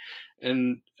century.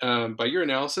 And by your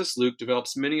analysis, Luke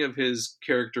develops many of his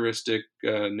characteristic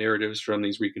narratives from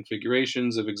these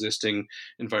reconfigurations of existing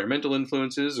environmental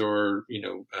influences, or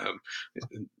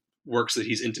works that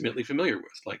he's intimately familiar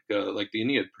with, like the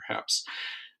Aeneid, perhaps.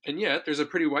 And yet, there's a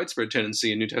pretty widespread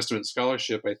tendency in New Testament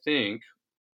scholarship, I think,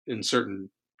 in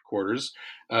certain quarters,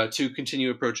 to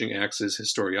continue approaching Acts as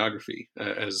historiography,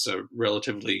 as a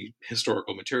relatively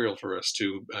historical material for us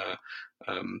to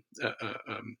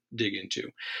dig into.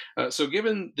 So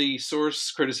given the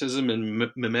source criticism and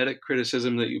mimetic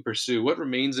criticism that you pursue, what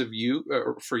remains of you,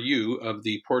 for you, of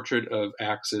the portrait of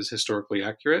Acts as historically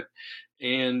accurate?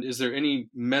 And is there any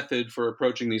method for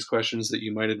approaching these questions that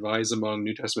you might advise among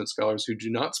New Testament scholars who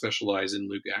do not specialize in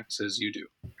Luke Acts as you do?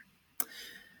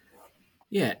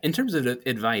 Yeah, in terms of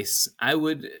advice, I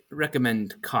would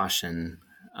recommend caution.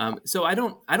 So I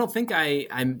don't think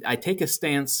I take a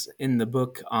stance in the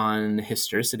book on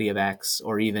historicity of Acts,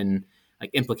 or even like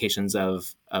implications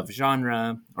of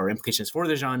genre, or implications for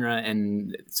the genre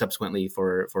and subsequently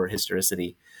for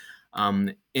historicity.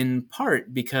 In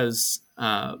part because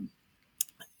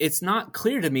it's not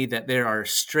clear to me that there are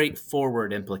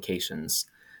straightforward implications.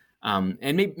 And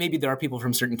maybe there are people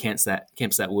from certain camps that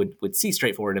would see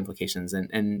straightforward implications,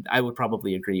 and I would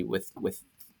probably agree with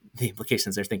the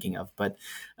implications they're thinking of. But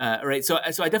right, so I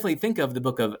definitely think of the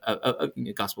book of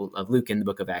Gospel of Luke and the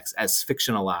book of Acts as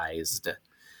fictionalized.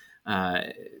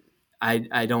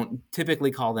 I don't typically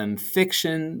call them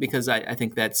fiction, because I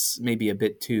think that's maybe a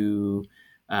bit too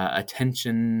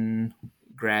attention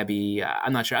grabby.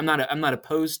 I'm not sure. I'm not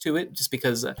opposed to it, just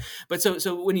because. But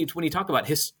so when you talk about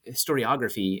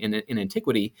historiography in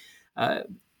antiquity,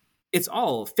 it's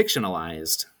all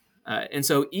fictionalized, and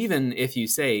so even if you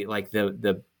say like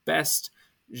the best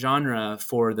genre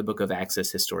for the Book of Acts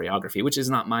is historiography, which is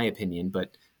not my opinion,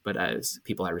 but as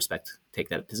people I respect take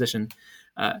that position.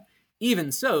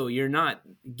 Even so, you're not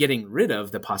getting rid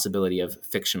of the possibility of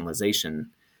fictionalization.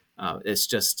 It's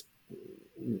just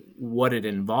what it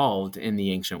involved in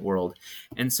the ancient world.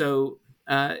 And so,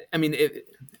 I mean,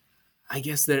 I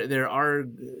guess there are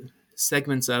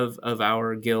segments of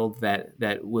our guild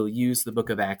that will use the Book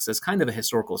of Acts as kind of a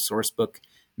historical source book.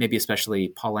 Maybe especially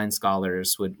Pauline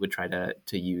scholars would try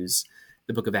to use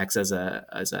the Book of Acts as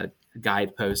a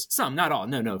guidepost. Some, not all.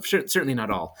 No, certainly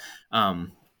not all,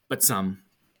 but some.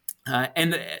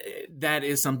 And that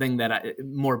is something that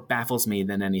more baffles me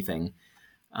than anything.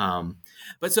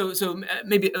 But so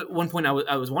maybe one point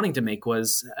I was wanting to make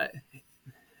was,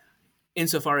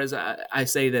 insofar as I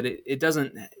say that it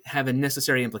doesn't have a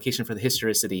necessary implication for the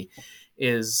historicity,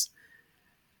 is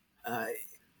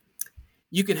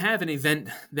you can have an event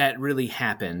that really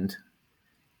happened,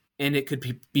 and it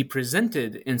could be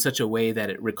presented in such a way that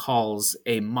it recalls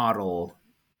a model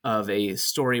of a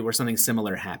story where something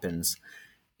similar happens.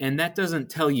 And that doesn't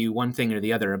tell you one thing or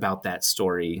the other about that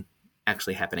story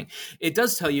actually happening. It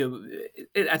does tell you,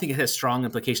 I think it has strong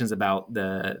implications about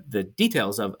the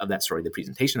details of that story, the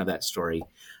presentation of that story,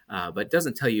 but it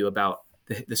doesn't tell you about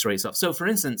the story itself. So, for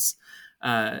instance,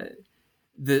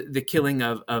 the killing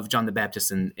of John the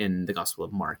Baptist in the Gospel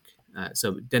of Mark.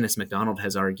 So Dennis MacDonald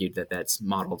has argued that that's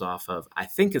modeled off of, I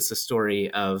think it's the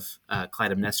story of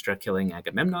Clytemnestra killing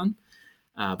Agamemnon,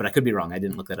 but I could be wrong. I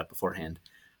didn't look that up beforehand.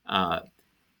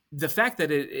 The fact that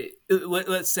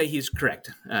let's say he's correct,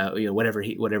 whatever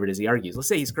it is he argues, let's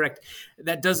say he's correct,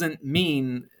 that doesn't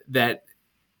mean that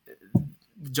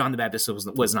John the Baptist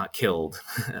was not killed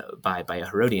by a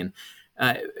Herodian.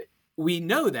 We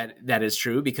know that is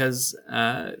true because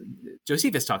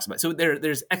Josephus talks about it. So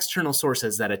there's external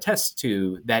sources that attest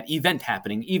to that event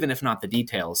happening, even if not the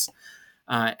details.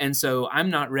 And so I'm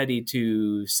not ready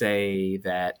to say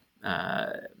that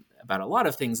about a lot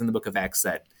of things in the Book of Acts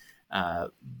that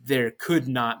there could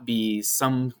not be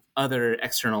some other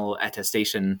external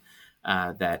attestation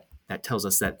that tells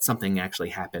us that something actually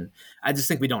happened. I just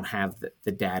think we don't have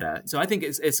the data. So I think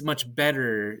it's much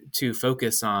better to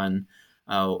focus on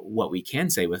what we can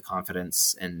say with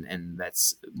confidence, and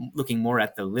that's looking more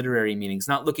at the literary meanings,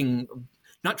 not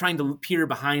trying to peer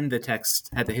behind the text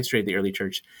at the history of the early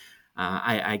church.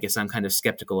 I guess I'm kind of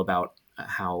skeptical about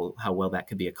how well that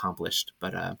could be accomplished,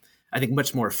 but I think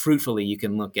much more fruitfully you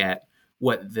can look at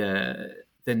what the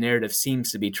narrative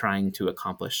seems to be trying to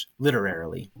accomplish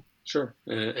literarily. Sure,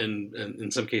 and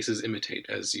in some cases imitate,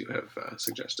 as you have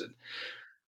suggested.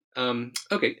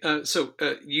 Okay, so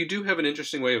you do have an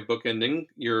interesting way of bookending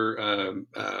your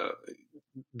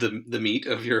the meat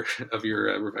of your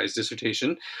revised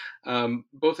dissertation.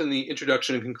 Both in the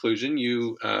introduction and conclusion,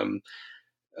 you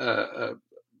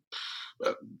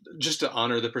just to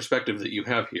honor the perspective that you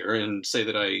have here and say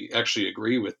that I actually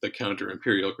agree with the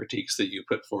counter-imperial critiques that you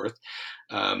put forth.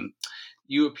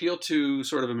 You appeal to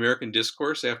sort of American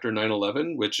discourse after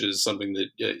 9/11, which is something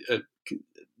that,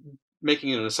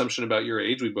 making an assumption about your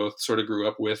age, we both sort of grew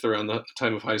up with around the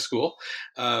time of high school,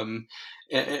 and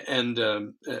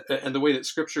the way that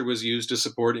Scripture was used to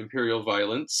support imperial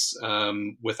violence,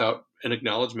 without an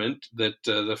acknowledgement that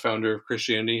the founder of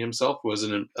Christianity himself was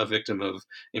a victim of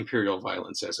imperial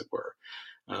violence, as it were.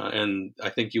 And I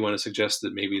think you want to suggest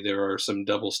that maybe there are some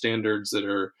double standards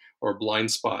or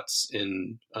blind spots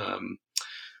in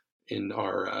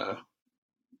our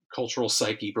cultural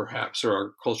psyche, perhaps, or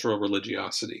our cultural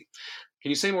religiosity. Can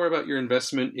you say more about your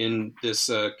investment in this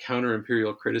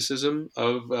counter-imperial criticism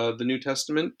of the New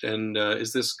Testament? And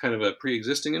is this kind of a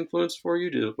pre-existing influence for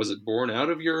you? Was it born out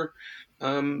of your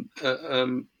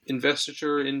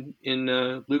investiture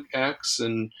in Luke Acts?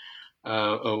 And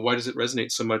why does it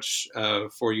resonate so much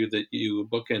for you that you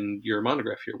bookend your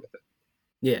monograph here with it?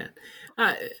 Yeah.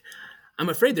 I'm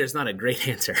afraid there's not a great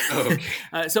answer. Oh, okay.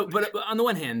 But on the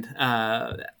one hand,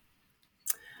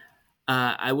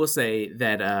 I will say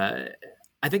that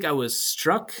I think I was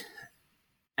struck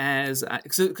because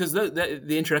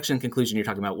the introduction and conclusion you're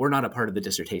talking about were not a part of the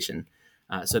dissertation.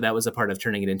 So that was a part of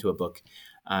turning it into a book.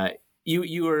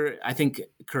 You were, I think,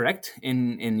 correct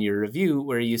in your review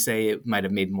where you say it might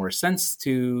have made more sense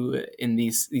to, in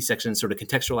these sections, sort of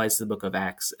contextualize the book of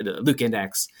Acts, Luke and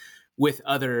Acts, with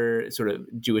other sort of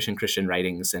Jewish and Christian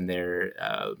writings and their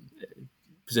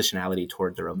positionality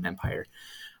toward the Roman Empire,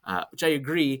 which I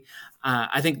agree.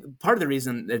 I think part of the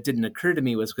reason that didn't occur to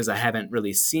me was because I haven't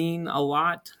really seen a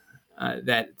lot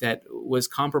that was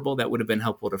comparable that would have been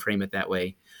helpful to frame it that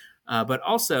way. But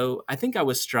also, I think I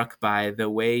was struck by the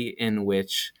way in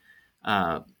which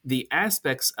the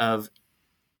aspects of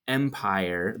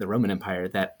empire, the Roman Empire,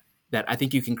 that I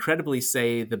think you can credibly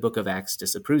say the Book of Acts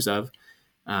disapproves of,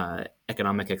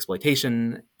 economic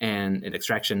exploitation and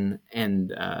extraction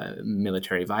and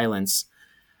military violence,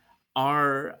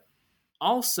 are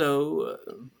also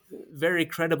very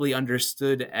credibly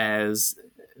understood as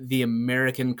the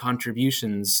American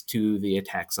contributions to the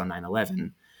attacks on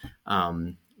 9/11.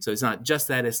 So it's not just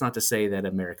that. It's not to say that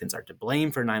Americans are to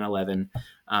blame for 9/11,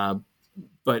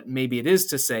 but maybe it is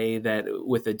to say that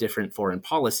with a different foreign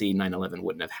policy, 9/11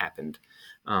 wouldn't have happened.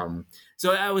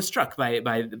 So I was struck by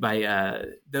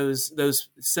those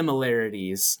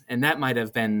similarities, and that might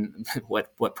have been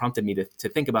what prompted me to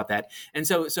think about that. And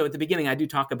so at the beginning, I do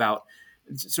talk about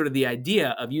sort of the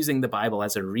idea of using the Bible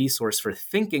as a resource for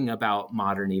thinking about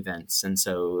modern events. And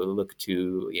so look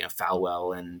to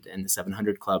Falwell and the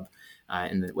 700 Club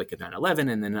in the wake of 9/11,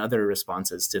 and then other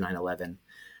responses to 9/11.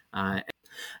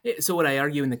 So what I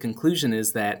argue in the conclusion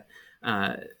is that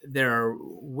there are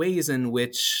ways in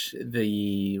which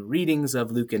the readings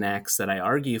of Luke and Acts that I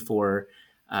argue for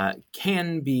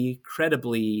can be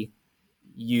credibly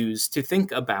used to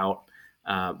think about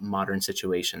modern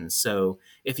situations. So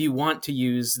if you want to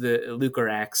use the Luke or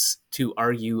Acts to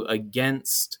argue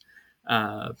against,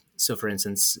 so for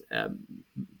instance,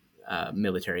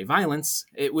 military violence,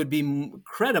 it would be more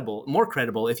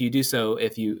credible if you do so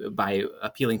by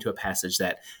appealing to a passage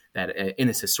that in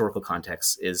its historical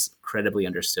context is credibly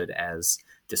understood as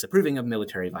disapproving of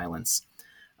military violence.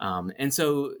 And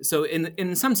so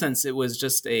in some sense, it was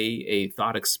just a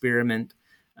thought experiment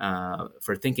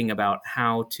for thinking about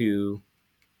how you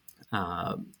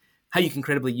can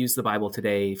credibly use the Bible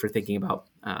today for thinking about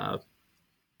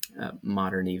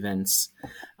modern events,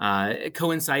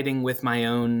 coinciding with my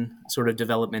own sort of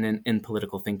development in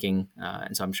political thinking.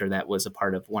 And so I'm sure that was a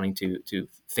part of wanting to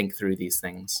think through these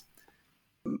things.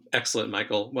 Excellent,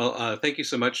 Michael. Well, thank you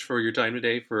so much for your time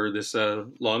today for this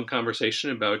long conversation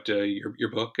about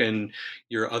your book and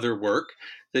your other work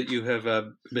that you have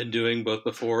been doing both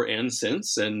before and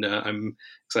since. And I'm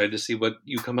excited to see what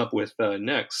you come up with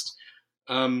next.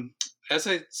 As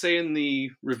I say in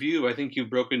the review, I think you've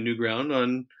broken new ground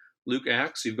on Luke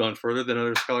Acts. You've gone further than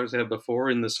other scholars have before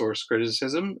in the source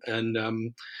criticism. And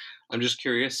I'm just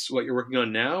curious what you're working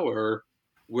on now or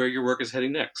where your work is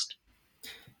heading next.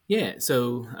 Yeah,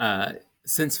 so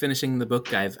since finishing the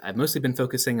book, I've mostly been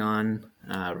focusing on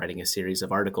writing a series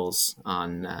of articles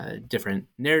on different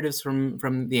narratives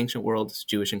from the ancient world,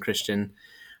 Jewish and Christian,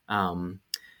 and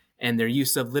their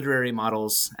use of literary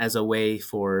models as a way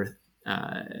for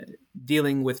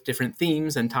dealing with different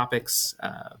themes and topics.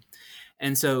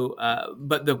 And so,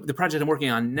 but the project I'm working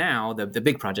on now, the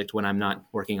big project when I'm not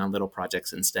working on little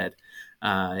projects instead,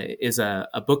 is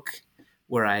a book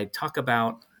where I talk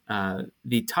about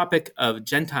the topic of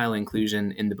Gentile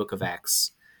inclusion in the Book of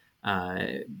Acts.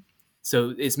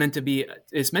 So it's meant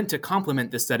to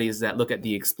complement the studies that look at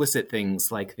the explicit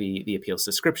things like the appeals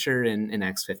to Scripture in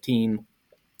Acts 15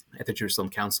 at the Jerusalem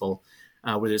Council,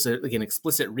 where there's an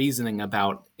explicit reasoning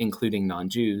about including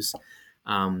non-Jews.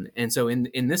 And so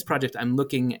in this project, I'm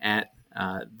looking at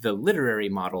the literary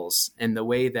models and the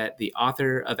way that the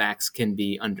author of Acts can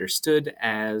be understood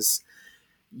as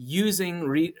using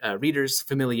readers'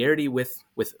 familiarity with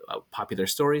popular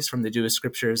stories from the Jewish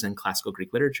scriptures and classical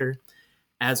Greek literature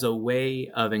as a way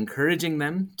of encouraging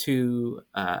them to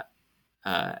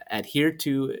adhere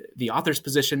to the author's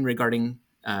position regarding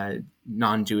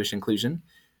non-Jewish inclusion,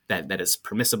 that is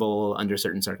permissible under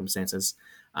certain circumstances,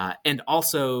 and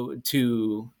also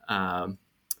to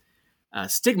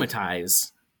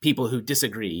stigmatize people who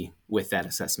disagree with that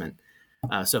assessment.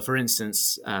 So, for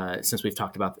instance, since we've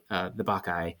talked about the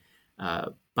Bacchae,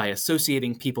 by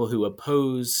associating people who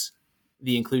oppose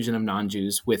the inclusion of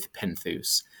non-Jews with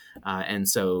penthus. And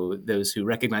so those who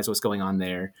recognize what's going on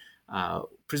there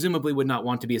presumably would not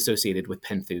want to be associated with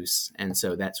penthus. And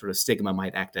so that sort of stigma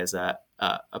might act as a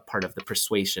part of the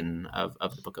persuasion of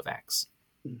the Book of Acts.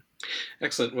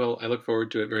 Excellent. Well, I look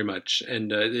forward to it very much.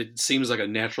 And it seems like a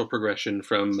natural progression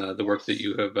from the work that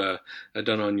you have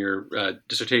done on your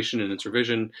dissertation and its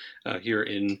revision here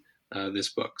in this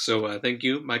book. So thank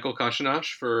you, Michael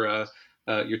Kochenash, for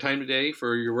your time today,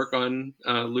 for your work on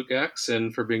Luke Acts,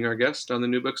 and for being our guest on the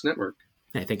New Books Network.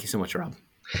 Hey, thank you so much, Rob.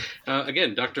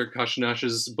 Again, Dr.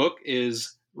 Kochenash's book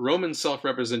is Roman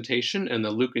Self-Representation and the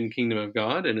Lucan Kingdom of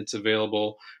God, and it's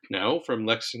available now from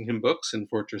Lexington Books and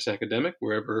Fortress Academic,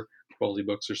 wherever quality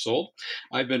books are sold.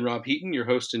 I've been Rob Heaton, your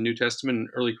host in New Testament and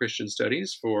Early Christian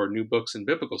Studies for New Books and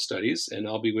Biblical Studies, and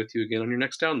I'll be with you again on your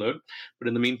next download. But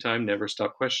in the meantime, never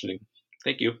stop questioning.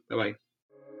 Thank you. Bye-bye.